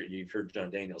can hear it. You've heard John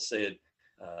Daniels say it.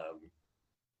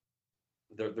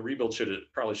 The rebuild should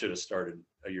have started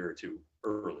a year or two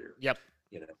earlier. Yep.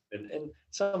 And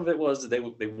some of it was they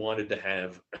wanted to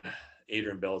have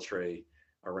Adrian Beltre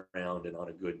around and on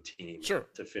a good team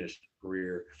to finish the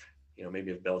career.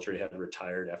 Maybe if Beltre had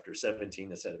retired after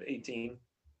 17 instead of 18,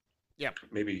 Yeah.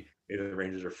 Maybe the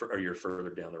Rangers are a year further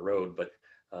down the road, but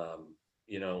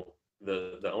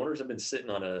the owners have been sitting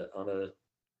on a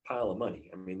pile of money.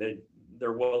 I mean,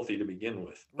 they're wealthy to begin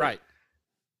with, Right.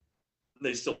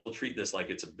 They still treat this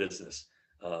like it's a business.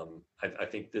 I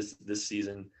think this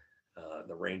season,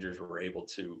 the Rangers were able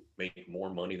to make more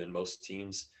money than most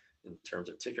teams in terms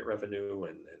of ticket revenue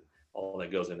and all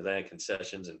that goes into that,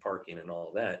 concessions and parking and all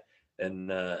of that.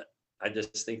 And I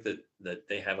just think that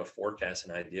they have a forecast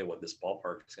and idea what this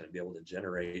ballpark is going to be able to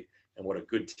generate and what a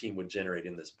good team would generate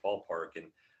in this ballpark. And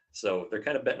so they're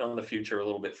kind of betting on the future a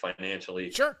little bit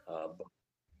financially. Sure.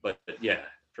 But yeah,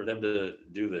 for them to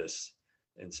do this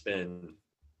and spend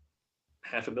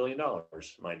 $500 million,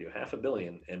 mind you, $500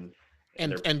 million, and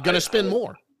going to spend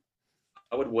more.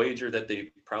 I would wager that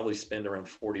they probably spend around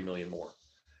 40 million more.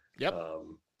 Yep.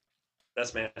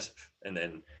 That's massive.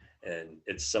 And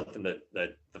it's something that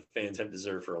the fans have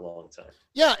deserved for a long time.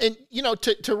 Yeah, and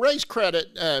to Ray's credit,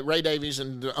 Ray Davies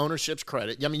and the ownership's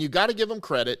credit, I mean, you got to give them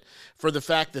credit for the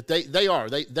fact that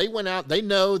they went out. They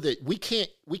know that we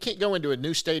can't go into a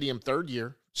new stadium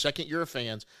second year of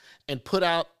fans, and put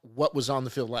out what was on the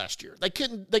field last year. They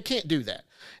can't do that.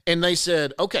 And they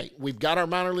said, okay, we've got our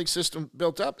minor league system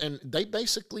built up, and they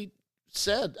basically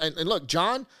said, and look,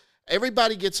 John,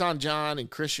 everybody gets on John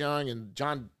and Chris Young, and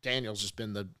John Daniels has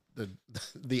been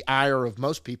the ire of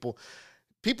most people.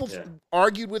 People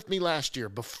argued with me last year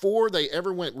before they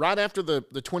ever went, right after the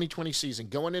 2020 season,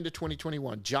 going into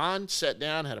 2021. John sat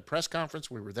down, had a press conference.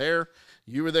 We were there.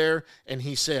 You were there. And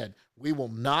he said, we will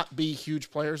not be huge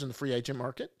players in the free agent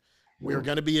market. We're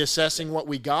going to be assessing what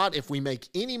we got. If we make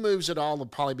any moves at all, it'll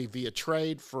probably be via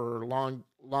trade for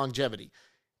longevity.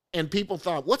 And people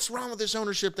thought, what's wrong with this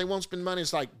ownership? They won't spend money.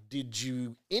 It's like, did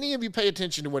any of you pay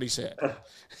attention to what he said?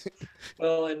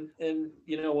 Well, and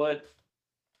you know what?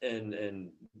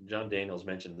 And John Daniels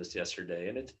mentioned this yesterday,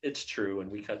 and it's true. And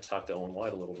we talked to Owen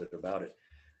White a little bit about it.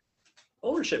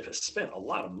 Ownership has spent a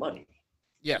lot of money.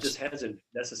 Yes. It just hasn't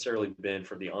necessarily been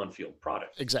for the on-field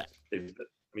product. Exactly.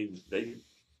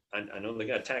 I know they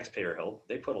got taxpayer help.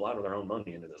 They put a lot of their own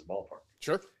money into this ballpark.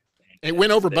 Sure. It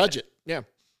went over budget. Yeah.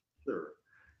 Sure.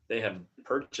 They have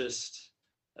purchased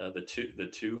the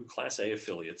two Class A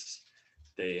affiliates.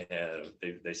 They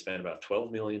spent about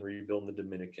 $12 million rebuilding the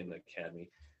Dominican Academy.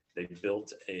 They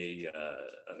built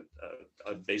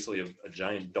basically a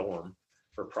giant dorm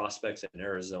for prospects in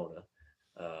Arizona.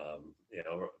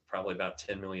 Probably about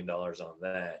 $10 million on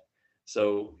that.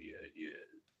 So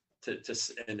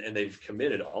and they've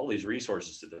committed all these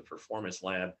resources to the performance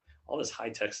lab, all this high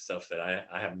tech stuff that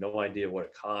I have no idea what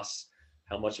it costs,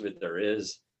 how much of it there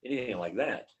is, anything like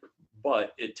that.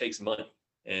 But it takes money,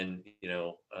 and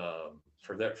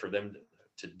for them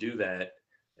to do that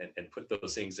and put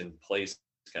those things in place,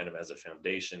 kind of as a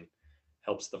foundation,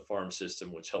 helps the farm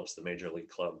system, which helps the major league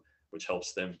club, which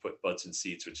helps them put butts in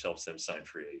seats, which helps them sign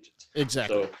free agents.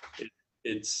 Exactly. So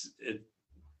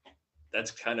that's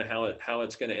kind of how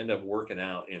it's going to end up working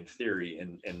out in theory.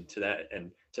 And to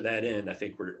that end, I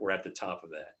think we're at the top of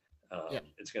that.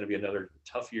 It's going to be another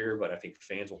tough year, but I think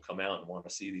fans will come out and want to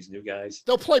see these new guys.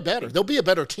 They'll play better. They'll be a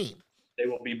better team. They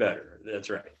will be better. That's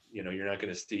right. You're not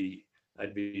going to see.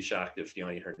 I'd be shocked if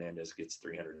Yonny Hernandez gets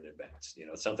 300 at bats.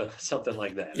 Something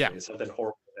like that. Yeah. I mean, something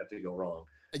horrible would have to go wrong.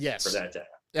 Yes. For that to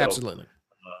happen. Absolutely. So,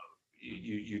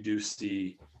 you do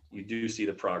see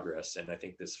the progress, and I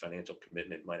think this financial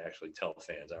commitment might actually tell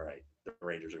fans, all right, the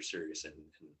Rangers are serious, and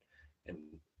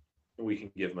we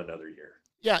can give them another year.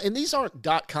 Yeah, and these aren't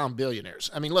 .com billionaires.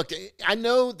 I mean, look, I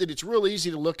know that it's real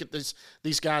easy to look at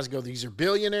these guys and go, these are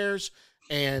billionaires,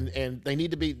 and they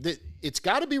need to be – it's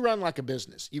got to be run like a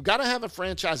business. You've got to have a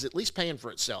franchise at least paying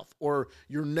for itself, or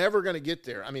you're never going to get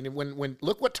there. I mean, when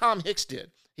look what Tom Hicks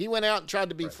did. He went out and tried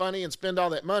to be funny and spend all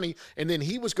that money, and then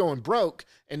he was going broke,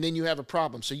 and then you have a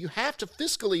problem. So you have to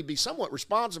fiscally be somewhat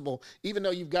responsible, even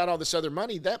though you've got all this other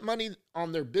money. That money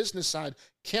on their business side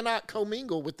cannot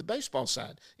commingle with the baseball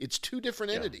side. It's two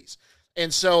different entities.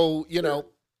 And so,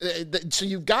 so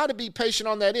you've got to be patient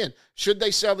on that end. Should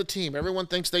they sell the team? Everyone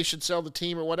thinks they should sell the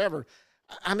team or whatever.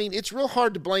 I mean, it's real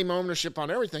hard to blame ownership on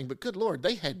everything, but good Lord,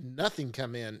 they had nothing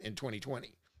come in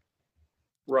 2020.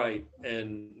 Right.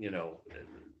 And,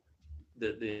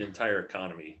 the entire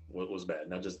economy was bad,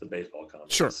 not just the baseball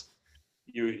economy. Sure.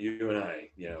 You and I,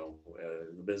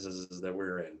 the businesses that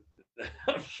we're in,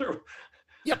 I'm sure.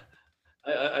 Yeah.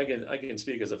 I can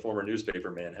speak as a former newspaper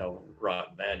man how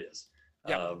rotten that is.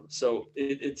 Yeah.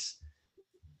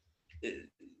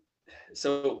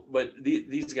 But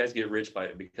these guys get rich by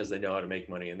it because they know how to make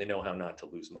money and they know how not to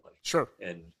lose money. Sure.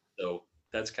 And so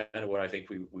that's kind of what I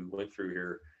think we went through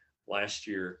here last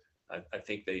year. I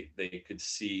think they could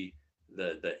see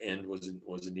the end was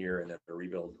near, and that the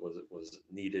rebuild was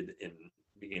needed in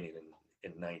beginning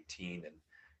in 19, and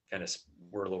kind of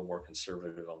we're a little more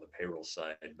conservative on the payroll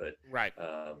side. But Right.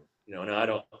 No, I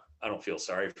don't feel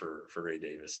sorry for Ray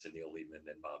Davis and Neil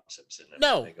Liebman and Bob Simpson.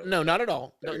 No, not at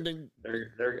all. They're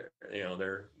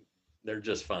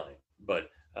just fine. But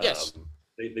yes,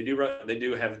 they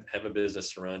do have a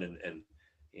business to run, and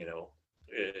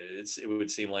it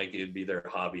would seem like it'd be their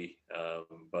hobby,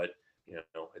 but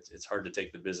it's hard to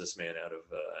take the businessman out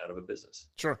of a business.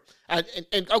 Sure.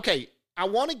 And okay, I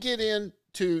want to get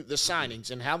into the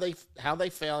signings and how they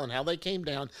fell and how they came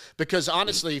down, because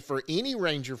honestly, for any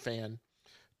Ranger fan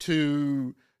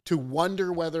to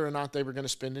wonder whether or not they were going to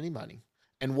spend any money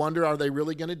and wonder, are they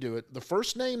really going to do it? The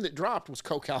first name that dropped was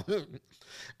Cole Calhoun.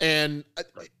 And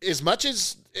as much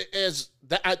as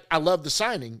that, I love the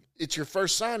signing. It's your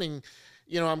first signing.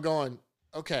 I'm going,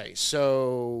 okay,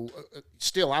 so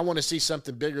still, I want to see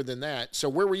something bigger than that. So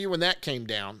where were you when that came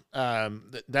down?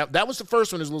 That was the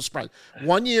first one. Is a little surprised.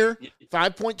 1 year,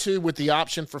 5.2 with the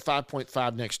option for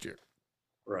 5.5 next year.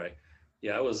 Right.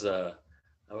 Yeah, I was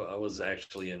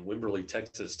actually in Wimberley,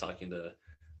 Texas, talking to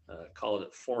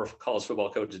former college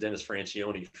football coach Dennis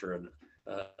Francione for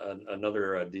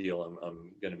another deal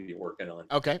I'm going to be working on.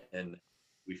 Okay. And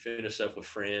we finished up with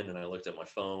Fran, and I looked at my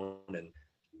phone, and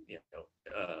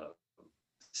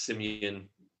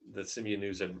the Simeon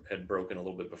news had broken a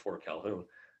little bit before Calhoun.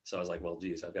 So I was like, well,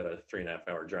 geez, I've got a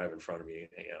 3.5-hour drive in front of me.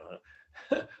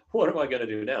 What am I going to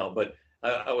do now? But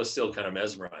I was still kind of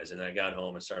mesmerized, and I got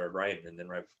home and started writing. And then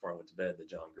right before I went to bed, the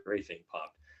John Gray thing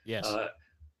popped. Yes.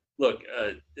 Look,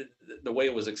 the way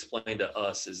it was explained to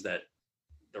us is that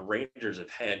the Rangers have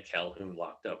had Calhoun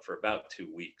locked up for about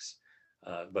 2 weeks,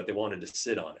 but they wanted to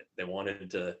sit on it. They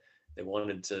wanted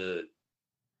to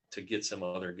get some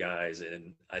other guys,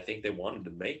 and I think they wanted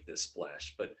to make this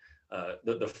splash. But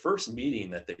the first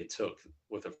meeting that they took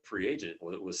with a free agent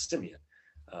was Simeon,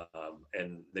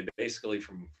 and they basically,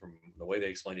 from the way they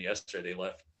explained it yesterday, they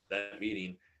left that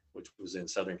meeting, which was in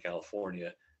Southern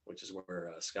California, which is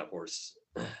where Scott Boras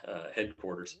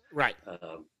headquarters. Right.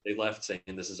 They left saying,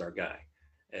 this is our guy,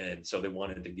 and so they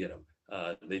wanted to get him.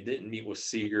 They didn't meet with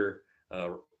Seager.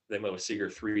 They met with Seager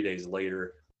 3 days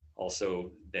later,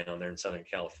 also down there in Southern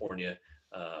California.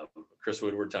 Chris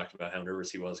Woodward talked about how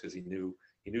nervous he was because he knew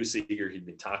Seager. He'd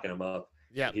been talking him up.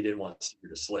 Yeah. He didn't want Seager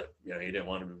to slip. He didn't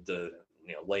want him to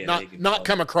lay an egg. Not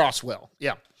come across well.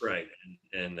 Yeah. Right.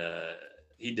 And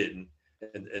he didn't.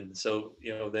 And so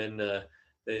then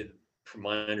from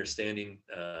my understanding,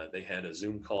 they had a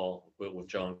Zoom call with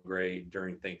John Gray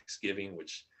during Thanksgiving,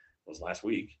 which was last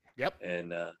week. Yep.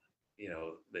 And the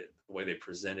way they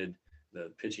presented,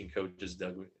 the pitching coaches,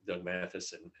 Doug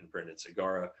Mathis and Brendan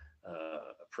Segura,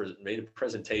 made a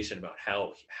presentation about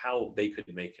how they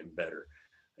could make him better.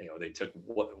 They took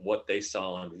what they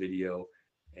saw on video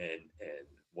and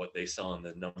what they saw in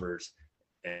the numbers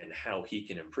and how he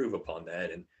can improve upon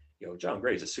that. And John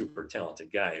Gray's a super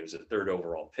talented guy. He was a 3rd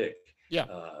overall pick. Yeah.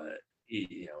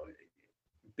 He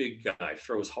big guy,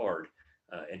 throws hard,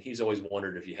 and he's always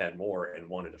wondered if he had more and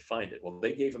wanted to find it. Well,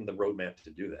 they gave him the roadmap to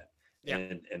do that. Yeah.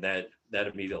 And that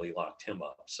immediately locked him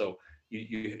up. So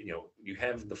you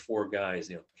have the 4 guys.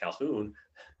 Calhoun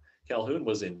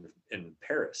was in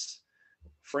Paris,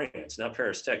 France, not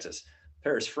Paris, Texas,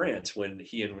 Paris, France, when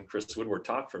he and Chris Woodward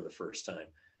talked for the first time.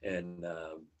 And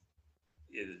the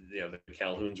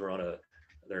Calhouns were on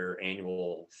their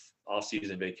annual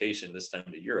off-season vacation, this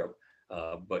time to Europe.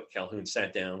 But Calhoun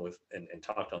sat down and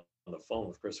talked on the phone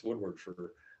with Chris Woodward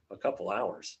for a couple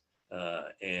hours.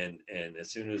 And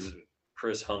as soon as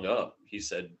Chris hung up, he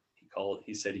said he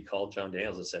called John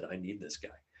Daniels and said, I need this guy.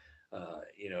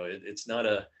 It's not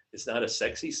a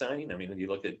sexy signing. I mean, when you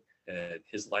look at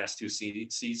his last 2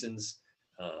 seasons,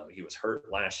 he was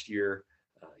hurt last year.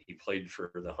 He played for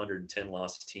the 110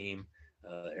 loss team,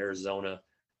 Arizona.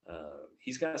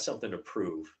 He's got something to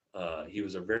prove. He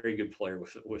was a very good player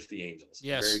with the Angels.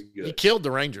 Yes. Very good. He killed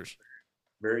the Rangers.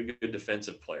 Very good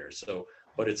defensive player. So,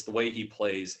 but it's the way he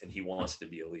plays, and he wants to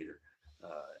be a leader.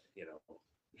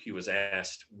 He was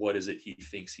asked, what is it he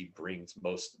thinks he brings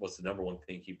most? What's the number one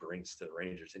thing he brings to the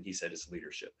Rangers? And he said it's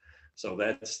leadership. So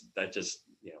that just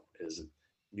is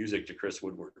music to Chris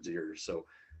Woodward's ears. So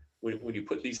when you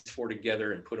put these 4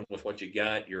 together and put them with what you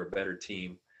got, you're a better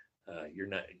team. You're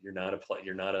not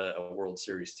a World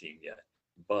Series team yet,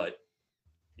 but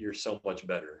you're so much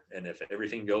better. And if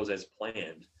everything goes as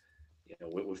planned,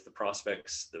 with the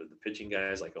prospects, the pitching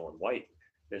guys like Owen White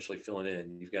eventually filling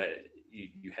in, you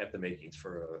have the makings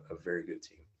for a very good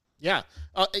team. Yeah.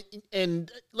 And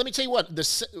let me tell you what,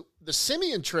 the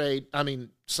Simeon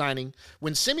signing,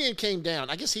 when Simeon came down,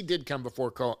 I guess he did come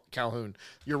before Calhoun.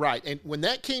 You're right. And when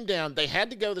that came down, they had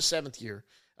to go the 7th year.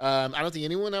 I don't think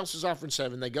anyone else was offering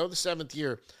 7. They go the 7th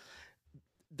year.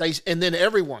 And then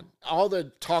everyone, all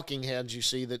the talking heads you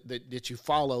see that you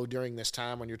follow during this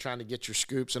time when you're trying to get your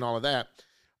scoops and all of that,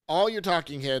 all your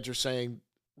talking heads are saying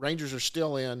Rangers are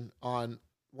still in on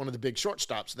one of the big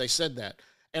shortstops. They said that.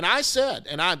 And I said,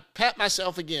 and I pat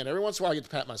myself again. Every once in a while I get to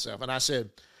pat myself. And I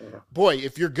said, boy,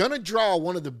 if you're going to draw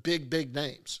one of the big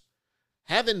names,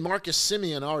 having Marcus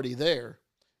Simeon already there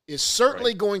is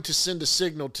certainly going to send a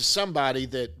signal to somebody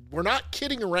that we're not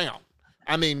kidding around.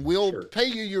 I mean, we'll pay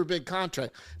you your big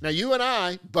contract. Now, you and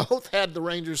I both had the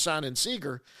Rangers sign in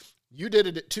Seager. You did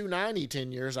it at $290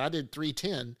 10 years. I did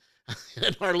 $310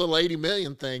 in our little $80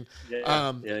 million thing.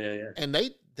 Yeah. And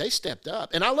they stepped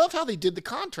up. And I love how they did the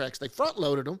contracts. They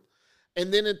front-loaded them.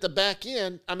 And then at the back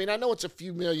end, I mean, I know it's a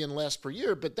few million less per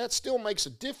year, but that still makes a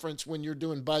difference when you're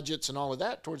doing budgets and all of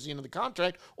that towards the end of the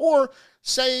contract. Or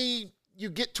say you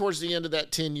get towards the end of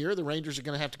that 10-year, the Rangers are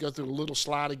going to have to go through a little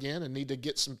slide again and need to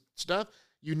get some stuff.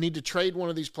 You need to trade one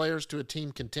of these players to a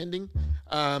team contending,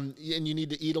 and you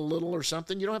need to eat a little or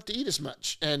something. You don't have to eat as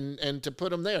much and to put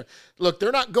them there. Look,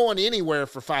 they're not going anywhere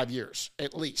for 5 years,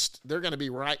 at least. They're going to be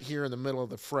right here in the middle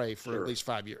of the fray for at least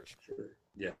 5 years. Sure.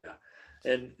 Yeah.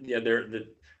 And, the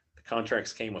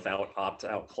contracts came without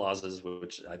opt-out clauses,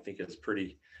 which I think is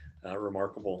pretty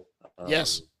remarkable.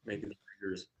 Yes. Maybe the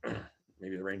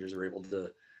Rangers are able to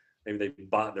 – maybe they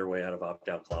bought their way out of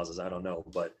opt-out clauses. I don't know.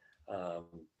 But,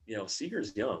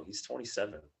 Seager's young. He's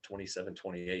 27,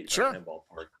 28. Sure. In that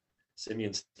ballpark.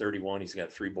 Simeon's 31. He's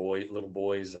got 3 little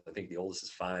boys. I think the oldest is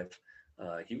 5.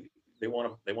 They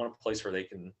want a place where they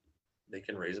can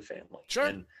raise a family. Sure.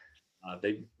 And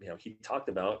he talked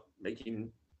about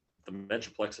making the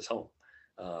Metroplex his home.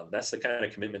 That's the kind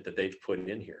of commitment that they've put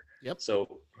in here. Yep.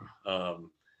 So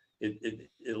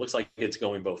it looks like it's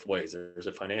going both ways. There's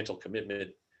a financial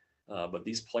commitment, but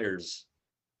these players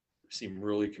seem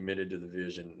really committed to the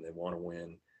vision. They want to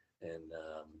win, and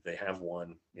they have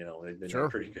won. They've been on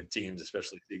pretty good teams,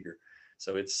 especially Seager.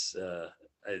 So it's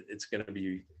going to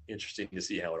be interesting to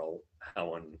see how it all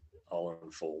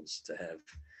unfolds to have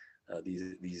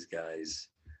these guys.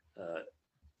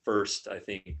 First, I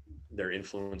think their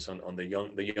influence on the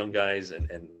young guys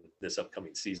and this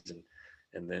upcoming season,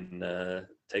 and then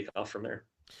take off from there.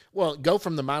 Well, go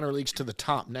from the minor leagues to the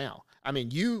top now. I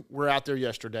mean, you were out there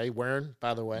yesterday wearing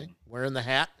the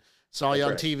hat. Saw you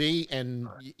on TV, and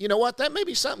you know what? That may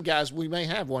be something, guys, we may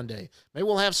have one day. Maybe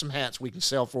we'll have some hats we can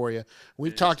sell for you.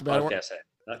 We've talked about it. Podcast hat.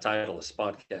 Not titleless,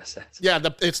 podcast hats. Yeah,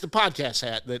 it's the podcast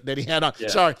hat that he had on. Yeah.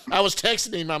 Sorry, I was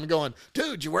texting him. I'm going,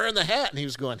 dude, you wearing the hat? And he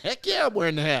was going, heck yeah, I'm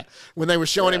wearing the hat. When they were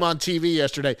showing him on TV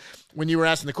yesterday, when you were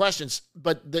asking the questions.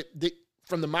 But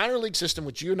from the minor league system,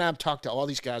 which you and I have talked to all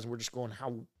these guys, and we're just going,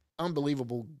 how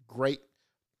unbelievable great,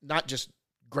 not just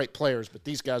great players, but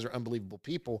these guys are unbelievable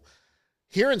people.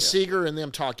 Hearing Seager and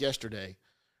them talk yesterday,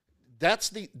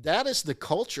 that is the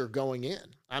culture going in.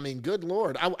 I mean, good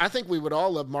Lord. I think we would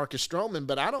all love Marcus Stroman,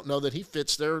 but I don't know that he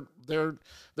fits their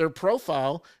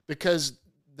profile, because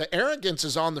the arrogance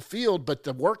is on the field, but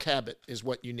the work habit is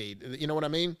what you need. You know what I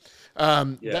mean?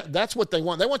 That's what they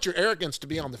want. They want your arrogance to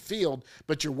be on the field,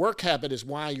 but your work habit is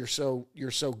why you're so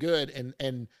good.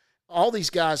 And all these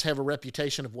guys have a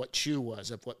reputation of what Chu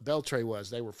was, of what Beltre was.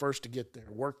 They were first to get there,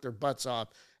 work their butts off.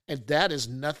 And that is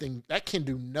nothing that can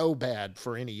do no bad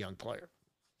for any young player.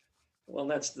 Well,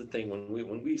 that's the thing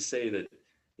when we say that,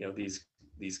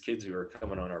 these kids who are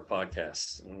coming on our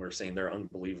podcasts, when we're saying they're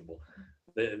unbelievable,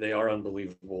 they are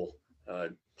unbelievable,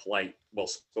 polite,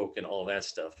 well-spoken, all that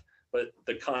stuff. But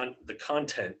the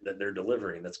content that they're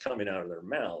delivering that's coming out of their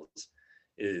mouths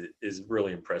is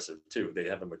really impressive too. They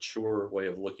have a mature way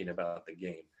of looking about the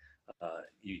game.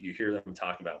 You hear them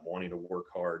talk about wanting to work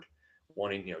hard.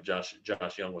 Josh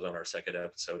Young was on our second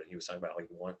episode, and he was talking about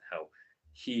how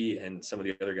he and some of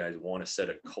the other guys want to set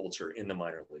a culture in the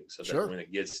minor league, so that when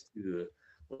it gets to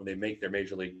when they make their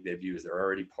major league debuts, they're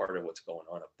already part of what's going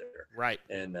on up there. Right.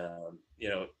 And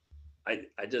I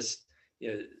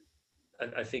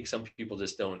think some people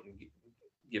just don't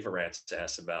give a rat's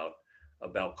ass about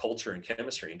culture and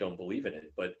chemistry and don't believe in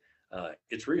it, but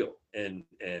it's real. And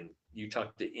you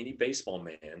talk to any baseball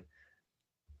man.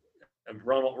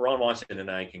 Ron Washington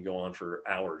and I can go on for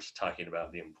hours talking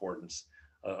about the importance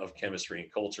of chemistry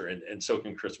and culture, and so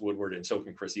can Chris Woodward, and so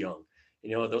can Chris Young.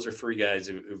 Those are 3 guys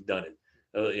who've done it.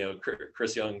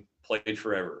 Chris Young played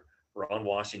forever. Ron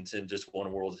Washington just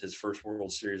won his first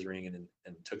World Series ring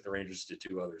and took the Rangers to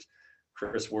 2 others.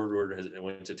 Chris Woodward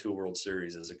went to 2 World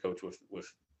Series as a coach with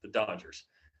the Dodgers.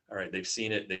 All right, they've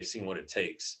seen it. They've seen what it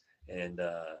takes. And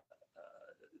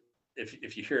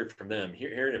if you hear it from them,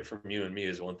 hearing it from you and me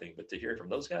is one thing, but to hear it from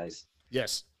those guys,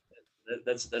 Yes.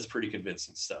 that's pretty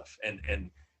convincing stuff. And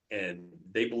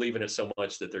they believe in it so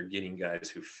much that they're getting guys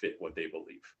who fit what they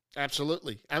believe.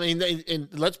 Absolutely. I mean, and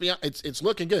let's be honest, it's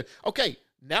looking good. Okay,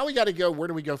 now we got to go. Where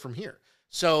do we go from here?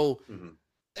 So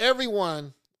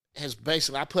everyone has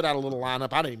basically, I put out a little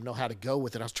lineup. I didn't even know how to go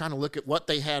with it. I was trying to look at what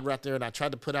they had right there, and I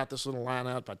tried to put out this little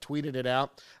lineup. I tweeted it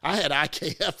out. I had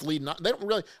IKF leading off. They don't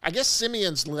really, I guess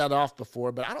Simeon's led off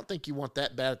before, but I don't think you want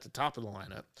that bad at the top of the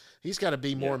lineup. He's got to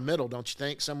be more middle, don't you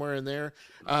think, somewhere in there?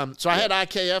 So I had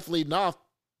IKF leading off,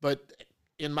 but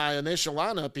in my initial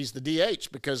lineup, he's the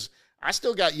DH because I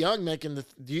still got Young making the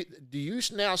 – do you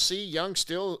now see Young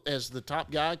still as the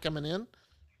top guy coming in?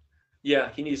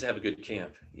 Yeah, he needs to have a good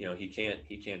camp. You know, he can't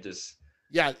just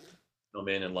come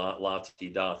in and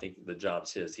la-ti-da think the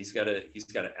job's his. He's got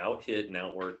to out-hit and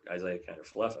outwork Isaiah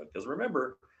Kiner-Falefa. Because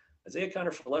remember, Isaiah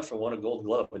Kiner-Falefa won a Gold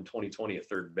Glove in 2020 at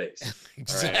third base.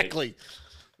 Exactly. Right?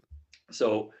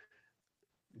 So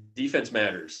defense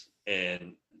matters,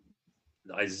 and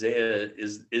Isaiah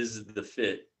is the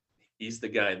fit. He's the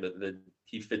guy that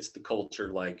he fits the culture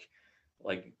like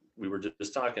we were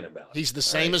just talking about. He's the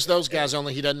same as those guys,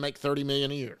 only he doesn't make $30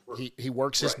 million a year. He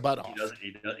works his butt off.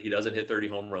 He doesn't hit 30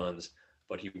 home runs,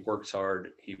 but he works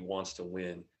hard. He wants to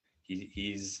win.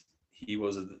 He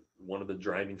was one of the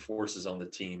driving forces on the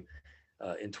team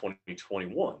in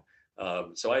 2021.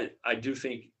 So I do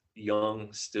think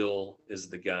Young still is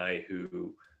the guy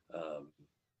who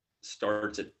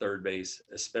starts at third base,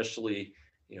 especially,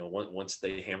 you know, once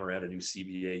they hammer out a new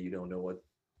CBA, you don't know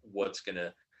what's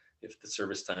gonna, if the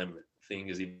service time thing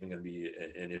is even going to be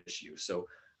an issue. So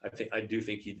I do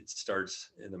think he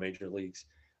starts in the major leagues.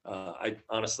 I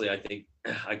think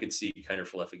I could see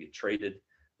Kiner-Falefa get traded.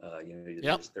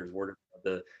 There's word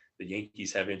the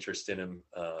Yankees have interest in him.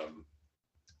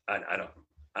 I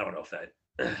don't know if that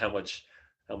how much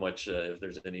if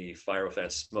there's any fire with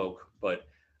that smoke, but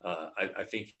I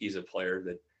think he's a player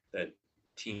that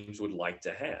teams would like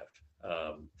to have.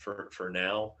 For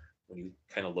now, when you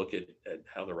kind of look at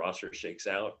how the roster shakes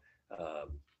out,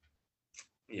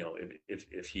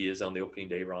 if he is on the opening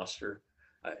day roster,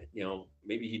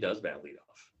 maybe he does bat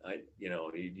leadoff.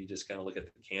 You just kind of look at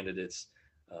the candidates,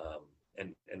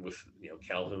 and with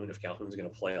Calhoun, if Calhoun's going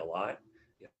to play a lot,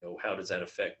 how does that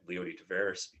affect Leody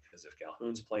Taveras? Because if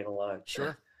Calhoun's playing a lot,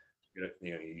 sure,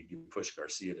 you push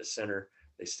Garcia to center.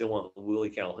 They still want Willie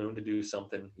Calhoun to do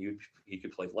something. He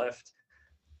could play left.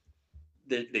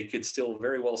 They could still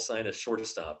very well sign a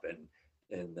shortstop,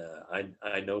 and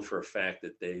I know for a fact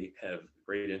that they have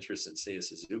great interest in Seiya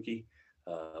Suzuki.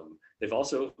 They've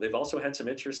also had some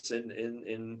interest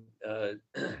in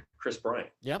Chris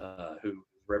Bryant, who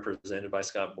represented by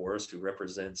Scott Boras, who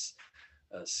represents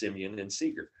Simeon and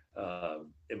Seager.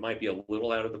 It might be a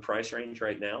little out of the price range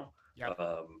right now.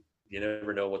 You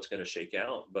never know what's going to shake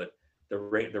out, but the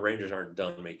Rangers aren't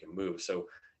done making moves. So,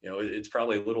 it's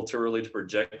probably a little too early to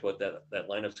project what that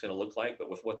lineup's going to look like. But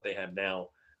with what they have now,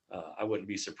 I wouldn't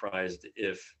be surprised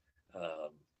if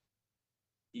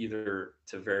either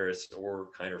Taveras or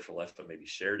Kiner-Falefa maybe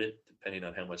shared it, depending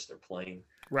on how much they're playing.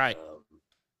 Right.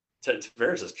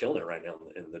 Taveras is killing it right now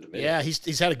in the Dominican. Yeah,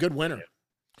 he's had a good winter.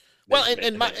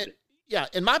 Yeah.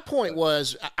 And my point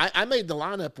was I made the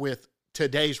lineup with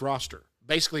today's roster,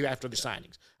 basically after the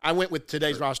signings. I went with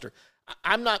today's roster.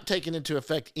 I'm not taking into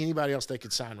effect anybody else they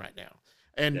could sign right now.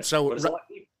 And so but it's a lot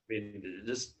deeper. I mean,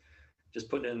 just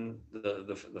putting in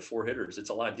the four hitters, it's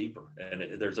a lot deeper,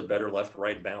 and there's a better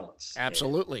left-right balance.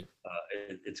 Absolutely.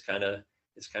 And, it's kind of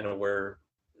where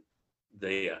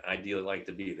they ideally like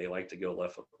to be. They like to go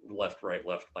left, right,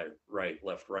 left, right,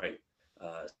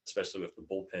 especially with the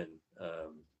bullpen,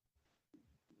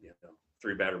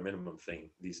 3-batter minimum thing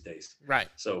these days. Right.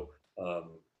 So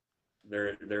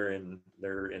they're in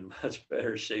much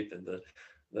better shape than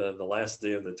the last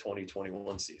day of the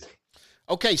 2021 season.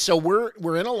 Okay, so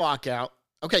we're in a lockout.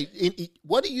 Okay,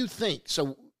 what do you think?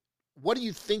 So what do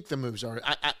you think the moves are?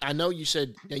 I know you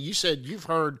said you've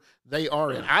heard they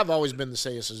are in. I've always been the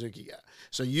Seiya Suzuki guy.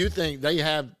 So you think they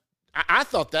have? I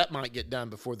thought that might get done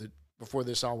before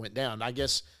this all went down. I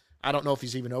guess I don't know if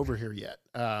he's even over here yet.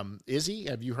 Is he?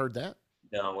 Have you heard that?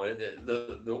 No.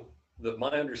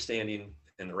 My understanding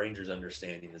and the Rangers'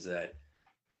 understanding is that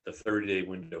the 30-day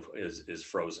window is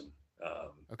frozen.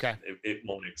 Okay. It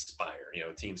won't expire.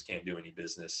 Teams can't do any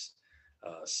business.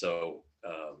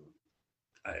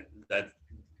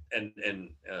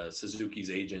 Suzuki's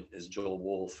agent is Joel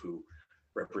Wolf, who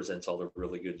represents all the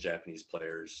really good Japanese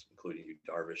players, including Yu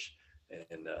Darvish,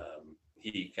 and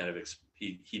he kind of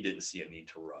he didn't see a need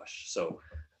to rush. So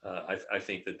I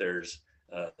think that there's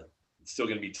still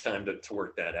going to be time to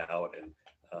work that out. And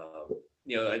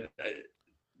the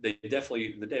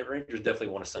Rangers definitely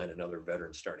want to sign another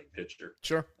veteran starting pitcher.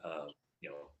 Sure.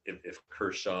 If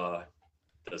Kershaw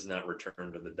does not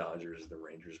return to the Dodgers, the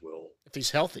Rangers will. If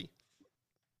he's healthy.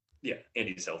 Yeah, and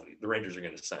he's healthy. The Rangers are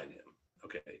going to sign him.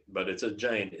 Okay, but it's a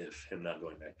giant if, him not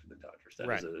going back to the Dodgers.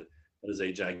 That is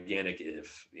a gigantic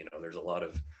if. There's a lot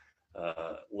of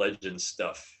legend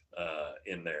stuff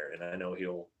in there, and I know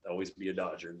he'll always be a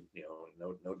Dodger.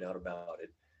 No doubt about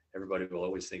it. Everybody will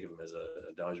always think of him as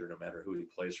a Dodger, no matter who he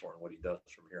plays for and what he does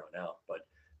from here on out. But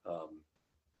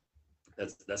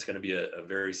that's going to be a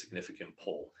very significant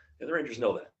pull, and the Rangers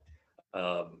know that.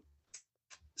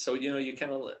 So you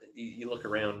kind of you look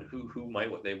around who might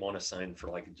what they want to sign for,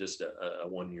 like just a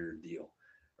 1-year deal,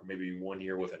 or maybe 1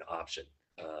 year with an option.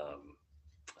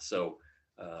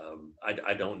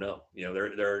 I don't know.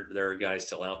 There are guys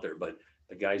still out there, but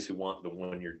the guys who want the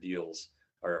 1-year deals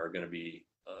are going to be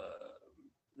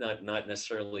not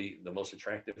necessarily the most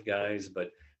attractive guys,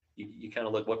 but you kind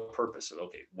of look what purpose.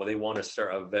 Okay, well, they want to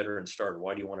start a veteran starter.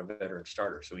 Why do you want a veteran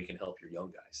starter? So he can help your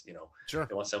young guys. Sure.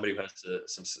 They want somebody who has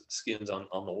some skins on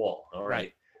the wall. All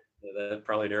right. That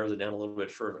probably narrows it down a little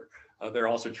bit further. There are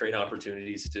also trade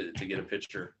opportunities to get a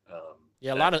pitcher.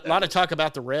 A lot of talk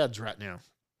about the Reds right now.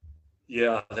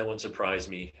 Yeah, that wouldn't surprise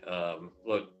me.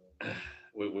 Look,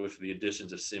 with the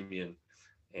additions of Semien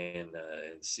and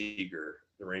Seager,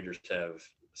 the Rangers have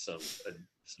some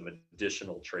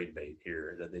additional trade bait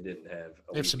here that they didn't have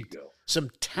a week ago. Some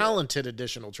talented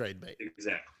additional trade bait.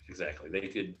 Exactly. They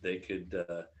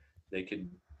could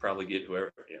probably get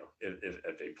whoever, if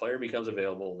a player becomes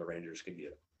available, the Rangers could get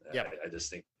him. Yeah. I just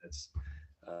think that's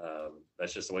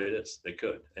just the way it is. They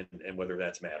could, and whether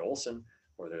that's Matt Olson,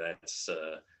 whether that's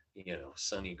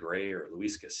Sonny Gray or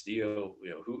Luis Castillo,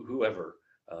 whoever,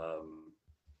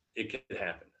 it could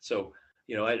happen. So.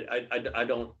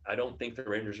 I don't think the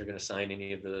Rangers are going to sign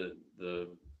any of the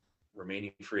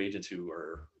remaining free agents who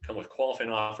come with qualifying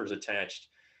offers attached.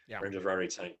 Yeah. Rangers have already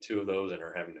signed 2 of those and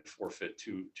are having to forfeit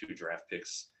two draft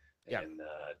picks. Yeah. And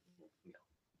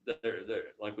they're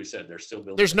like we said, they're still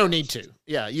building. There's no need to.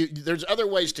 Yeah, there's other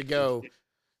ways to go.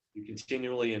 You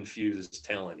continually infuse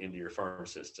talent into your farm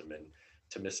system, and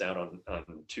to miss out on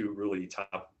 2 really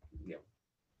top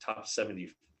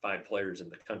 75 players in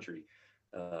the country.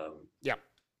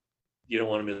 You don't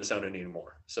want to miss out on any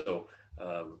more. So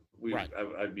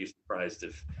I'd be surprised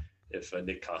if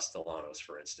Nick Castellanos,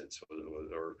 for instance,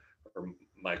 or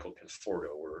Michael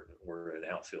Conforto were an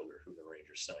outfielder who the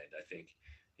Rangers signed. I think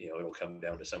it'll come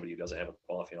down to somebody who doesn't have a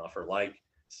qualifying offer, like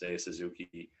say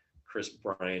Suzuki, Chris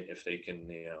Bryant, if they can,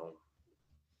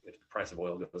 if the price of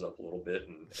oil goes up a little bit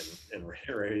and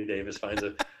Ray Davis finds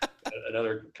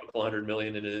another couple $100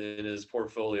 million in his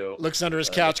portfolio, looks under his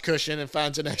couch cushion and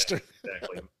finds an extra. Yeah,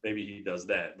 exactly. Maybe he does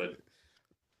that, but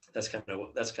that's kind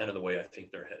of the way I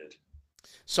think they're headed.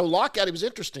 So lockout, it was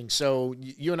interesting. So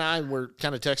you and I were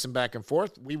kind of texting back and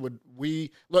forth. We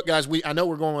look, guys. I know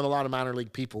we're going with a lot of minor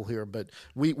league people here, but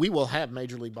we will have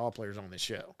major league ball players on this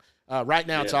show. Right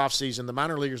now it's off season. The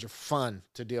minor leaguers are fun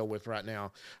to deal with right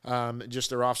now. Just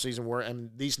their off season and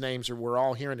these names we're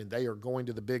all hearing, and they are going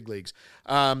to the big leagues.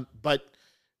 But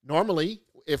normally,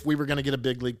 if we were going to get a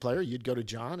big league player, you'd go to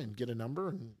John and get a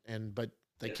number, but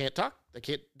they can't talk. They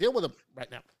can't deal with them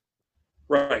right now.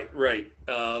 Right.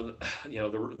 The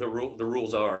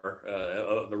rules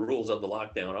of the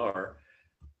lockdown are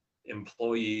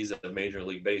employees of Major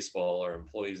League Baseball or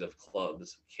employees of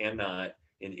clubs cannot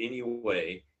in any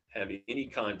way have any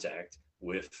contact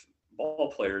with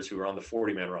ball players who are on the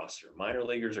 40-man roster. Minor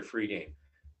leaguers are free game.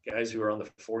 Guys who are on the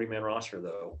 40-man roster,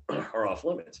 though, are off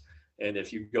limits. And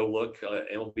if you go look at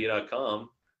MLB.com,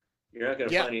 you're not going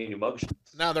to find any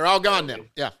mugshots. No, they're all gone now.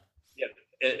 Yeah.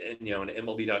 And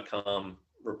MLB.com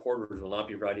reporters will not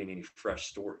be writing any fresh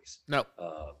stories. No.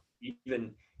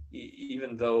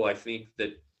 Even though I think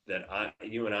that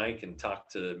you and I can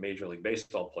talk to Major League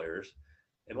Baseball players,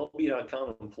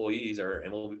 MLB.com employees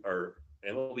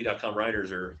MLB.com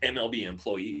writers are MLB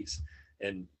employees,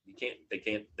 and they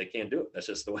can't do it. That's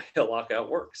just the way a lockout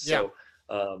works. Yeah.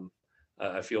 So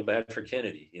I feel bad for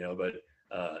Kennedy, but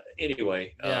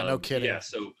anyway. Yeah, no kidding. Yeah.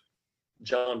 So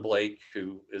John Blake,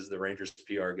 who is the Rangers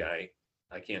PR guy,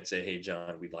 I can't say, hey,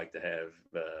 John, we'd like to have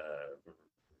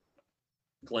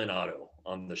Glenn Otto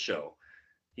on the show.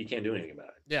 He can't do anything about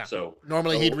it. Yeah. So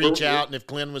normally he'd reach out, and if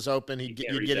Glenn was open, he'd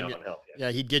get him.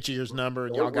 Yeah, he'd get you his number,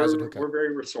 and y'all guys would hook up. We're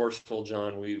very resourceful,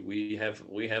 John. We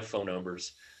have phone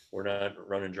numbers. We're not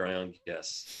running dry on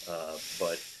guests,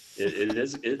 but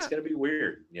it's going to be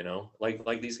weird,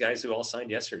 like these guys who all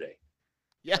signed yesterday.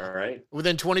 Yeah. All right.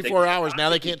 Within 24 hours,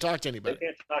 now they can't talk to anybody. They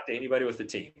can't talk to anybody with the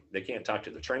team. They can't talk to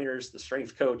the trainers, the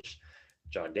strength coach,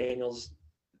 John Daniels.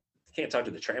 They can't talk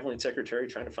to the traveling secretary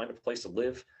trying to find a place to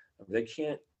live. They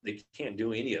can't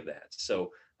do any of that.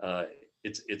 So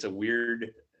it's a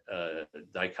weird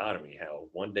dichotomy how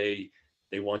one day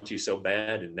they want you so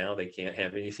bad and now they can't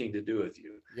have anything to do with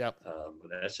you. Yep.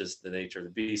 That's just the nature of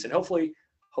the beast. And hopefully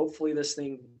this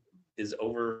thing is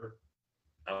over.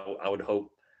 I would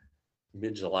hope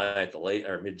mid-July at the late,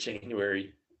 or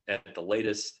mid-January at the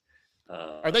latest.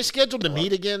 Are they scheduled to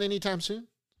meet again anytime soon?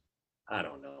 I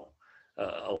don't know.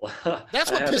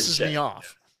 That's what pisses me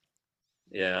off.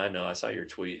 Yeah, I know. I saw your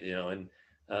tweet, and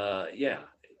get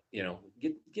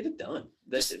it done.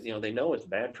 They know it's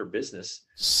bad for business.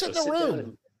 Sit in the room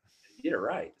and get it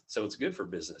right. So it's good for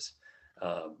business.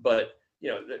 But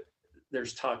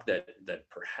there's talk that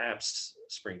perhaps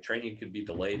spring training could be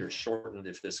delayed or shortened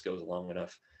if this goes long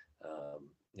enough.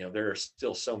 There are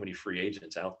still so many free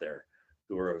agents out there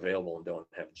who are available and don't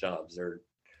have jobs.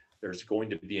 There's going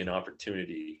to be an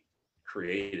opportunity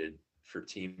created for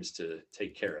teams to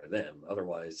take care of them.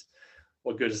 Otherwise,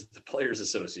 what good is the Players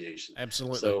Association?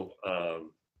 Absolutely. So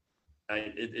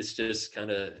it's just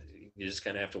kind of, you just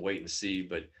kind of have to wait and see.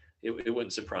 But it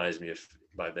wouldn't surprise me if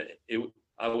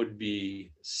I would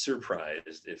be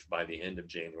surprised if by the end of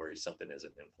January something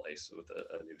isn't in place with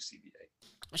a new CBA.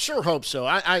 I sure hope so.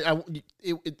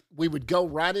 We would go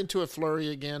right into a flurry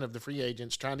again of the free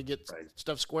agents trying to get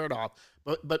stuff squared off.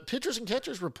 But pitchers and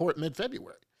catchers report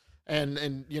mid-February.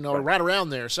 And right around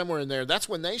there, somewhere in there, that's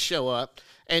when they show up.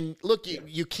 And look,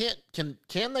 you can't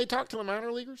can they talk to the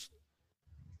minor leaguers?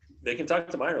 They can talk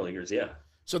to minor leaguers, yeah.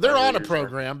 So they're on a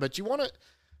program, but you want to,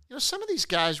 some of these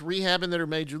guys rehabbing that are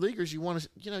major leaguers, you want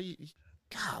to,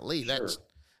 golly,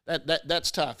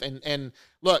 that's tough. And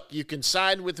look, you can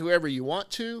side with whoever you want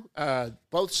to.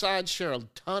 Both sides share a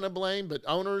ton of blame, but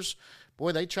owners,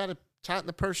 boy, they try to tighten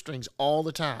the purse strings all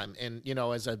the time. And,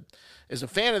 as a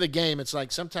fan of the game, it's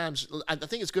like sometimes I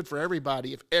think it's good for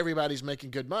everybody. If everybody's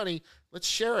making good money, let's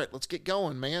share it. Let's get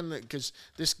going, man, because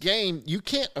this game, you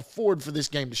can't afford for this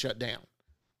game to shut down.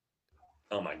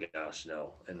 Oh, my gosh,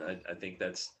 no. And I think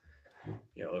that's,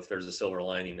 if there's a silver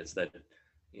lining, it's that,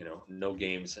 no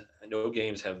games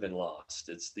have been lost.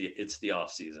 It's the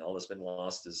off season. All that's been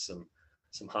lost is some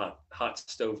hot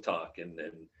stove talk. And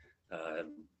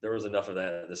there was enough of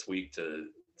that this week to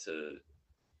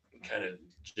kind of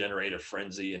generate a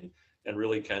frenzy and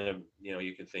really kind of,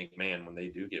 you could think, man, when they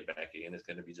do get back again, it's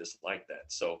going to be just like that.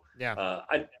 So, yeah.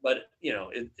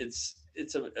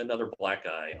 It's another black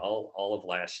eye. All of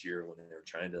last year when they were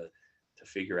trying to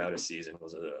figure out a season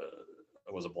was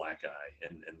a black eye,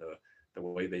 and the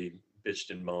way they bitched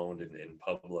and moaned in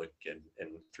public and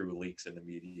through leaks in the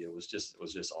media was just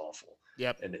awful.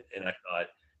 Yep. And I thought,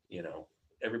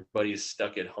 everybody's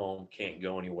stuck at home, can't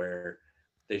go anywhere.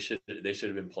 They should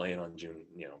have been playing on June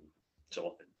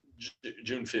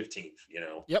 15th,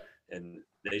 Yep. And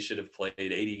they should have played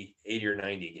 80 or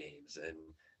 90 games. And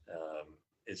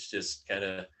it's just kind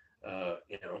of,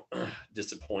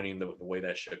 disappointing the way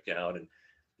that shook out. And,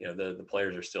 the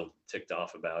players are still ticked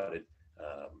off about it.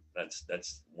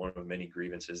 That's one of many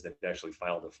grievances. They've actually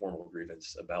filed a formal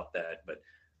grievance about that, but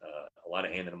a lot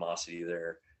of animosity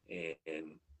there.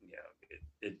 And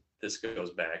this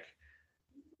goes back,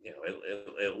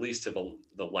 at least to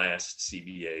the last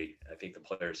CBA. I think the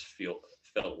players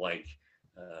felt like,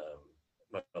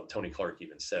 Tony Clark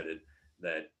even said it,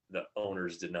 that the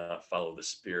owners did not follow the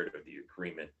spirit of the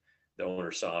agreement. The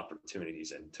owners saw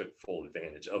opportunities and took full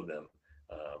advantage of them.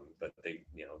 But they,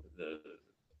 the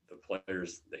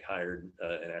players, they hired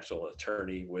an actual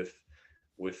attorney with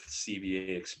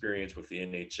CBA experience with the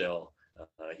NHL.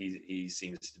 He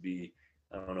seems to be,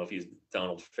 I don't know if he's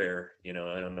Donald Fair, I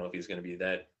don't know if he's going to be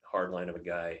that hardline of a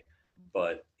guy,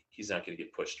 but he's not going to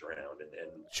get pushed around. And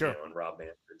sure. And Rob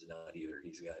Manfred's not either.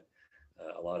 He's got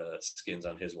a lot of skins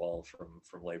on his wall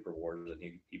from labor wars, and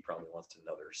he probably wants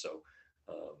another. So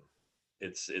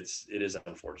it is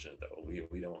unfortunate though.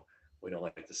 We don't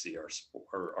like to see our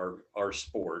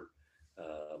sport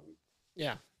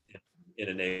in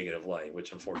a negative light,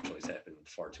 which unfortunately has happened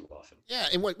far too often. Yeah,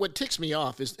 and what ticks me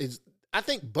off is I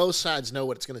think both sides know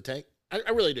what it's going to take.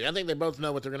 I really do. I think they both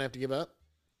know what they're going to have to give up.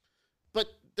 But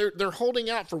they're holding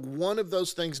out for one of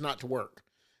those things not to work.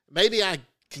 Maybe I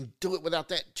can do it without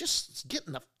that. Just get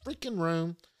in the freaking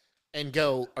room and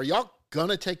go, are y'all going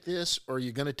to take this or are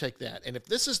you going to take that? And if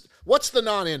this is, what's the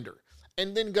non-ender?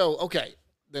 And then go, okay,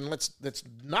 then let's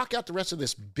knock out the rest of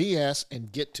this BS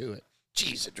and get to it.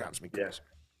 Jeez, it drives me crazy.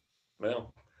 Yeah.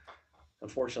 Well,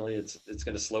 unfortunately, it's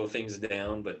going to slow things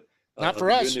down. But Not for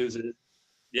the us. Good news is,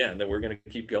 yeah, that we're going to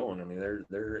keep going. I mean,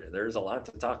 there's a lot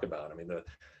to talk about. I mean,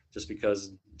 just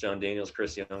because John Daniels,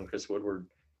 Chris Young, Chris Woodward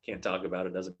can't talk about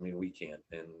it doesn't mean we can't.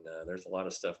 And there's a lot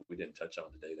of stuff we didn't touch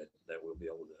on today that we'll be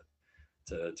able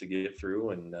to get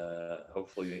through, and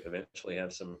hopefully eventually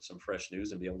have some fresh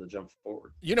news and be able to jump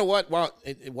forward. You know what? While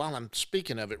I'm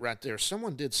speaking of it right there,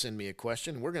 someone did send me a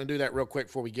question. We're going to do that real quick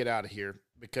before we get out of here,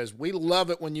 because we love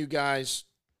it when you guys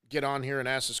get on here and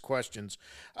ask us questions.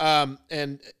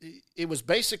 And it was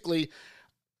basically,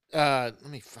 let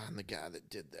me find the guy that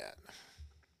did that.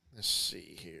 Let's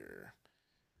see here.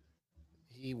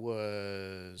 He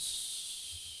was...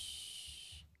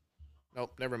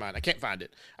 Nope, never mind. I can't find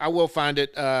it. I will find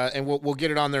it, and we'll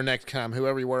get it on there next time.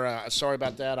 Whoever you were, sorry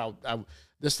about that.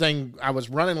 I was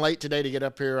running late today to get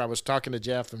up here. I was talking to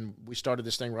Jeff, and we started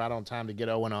this thing right on time to get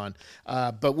Owen on.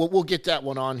 But we'll get that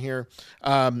one on here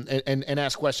and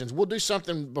ask questions. We'll do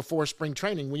something before spring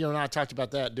training. You and I talked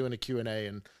about that, doing a Q&A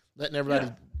and letting everybody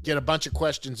get a bunch of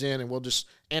questions in, and we'll just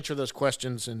answer those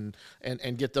questions and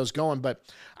get those going. But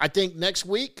I think next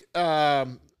week,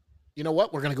 you know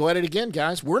what? We're going to go at it again,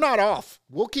 guys. We're not off.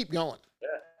 We'll keep going.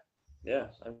 Yeah.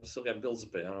 I've still got bills to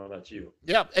pay. I don't know about you.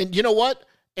 Yeah, and you know what?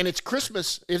 And it's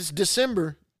Christmas. It's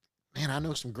December. Man, I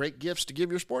know some great gifts to give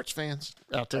your sports fans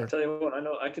out there. I'll tell you what,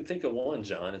 I can think of one,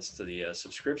 John. It's to the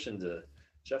subscription to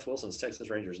Jeff Wilson's Texas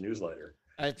Rangers newsletter.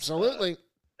 Absolutely.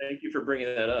 Thank you for bringing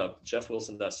that up.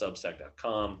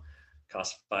 JeffWilson.substack.com.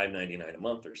 Costs $5.99 a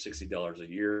month or $60 a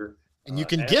year. And you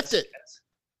can gift it.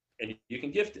 And you can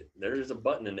gift it. There is a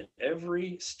button in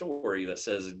every story that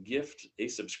says gift a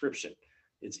subscription.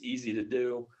 It's easy to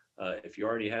do. If you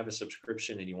already have a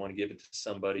subscription and you want to give it to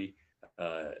somebody,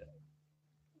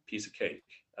 piece of cake.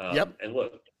 And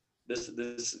look,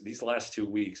 these last 2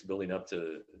 weeks building up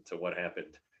to what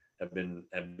happened have been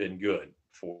good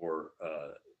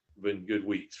been good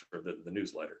weeks for the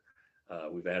newsletter.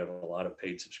 We've added a lot of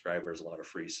paid subscribers, a lot of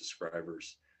free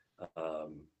subscribers.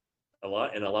 A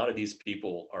lot of these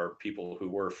people are people who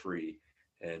were free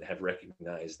and have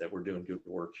recognized that we're doing good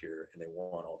work here, and they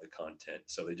want all the content.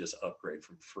 So they just upgrade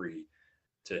from free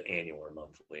to annual or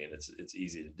monthly, and it's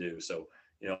easy to do. So,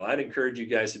 I'd encourage you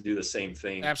guys to do the same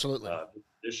thing. Absolutely.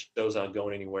 This show's not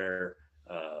going anywhere.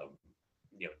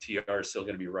 TR is still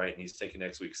going to be writing. He's taking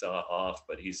next week's off,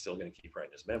 but he's still going to keep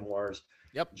writing his memoirs.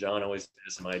 Yep. John always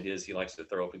has some ideas he likes to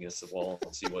throw up against the wall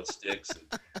and see what sticks. And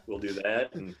we'll do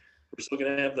that. And we're still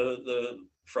going to have the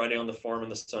Friday on the Farm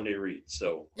and the Sunday read.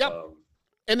 So,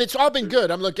 and it's all been good.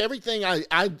 Everything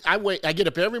I wait. I get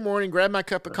up every morning, grab my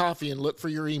cup of coffee, and look for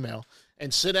your email,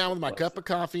 and sit down with my cup of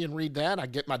coffee and read that. I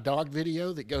get my dog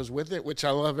video that goes with it, which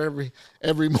I love every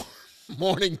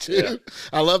morning too. Yeah.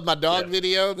 I love my dog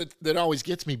video that always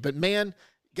gets me. But man,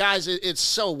 guys, it's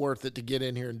so worth it to get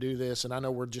in here and do this. And I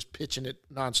know we're just pitching it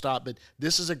nonstop, but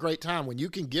this is a great time when you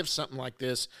can give something like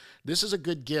this. This is a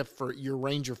good gift for your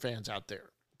Ranger fans out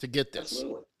there to get this.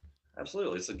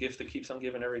 Absolutely. It's a gift that keeps on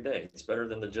giving every day. It's better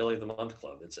than the Jelly of the Month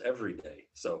Club. It's every day.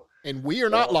 So, and we are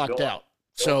not locked out.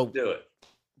 So do it.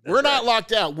 We're not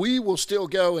locked out. We will still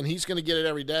go, and he's going to get it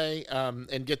every day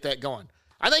and get that going.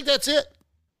 I think that's it.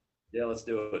 Yeah, let's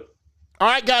do it. All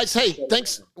right, guys. Hey,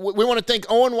 thanks. We want to thank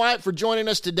Owen Wyatt for joining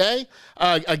us today.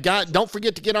 Don't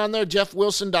forget to get on there,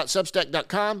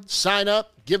 jeffwilson.substack.com. Sign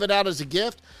up. Give it out as a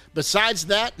gift. Besides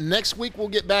that, next week we'll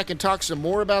get back and talk some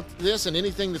more about this and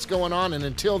anything that's going on. And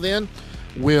until then,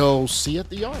 we'll see you at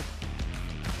the yard.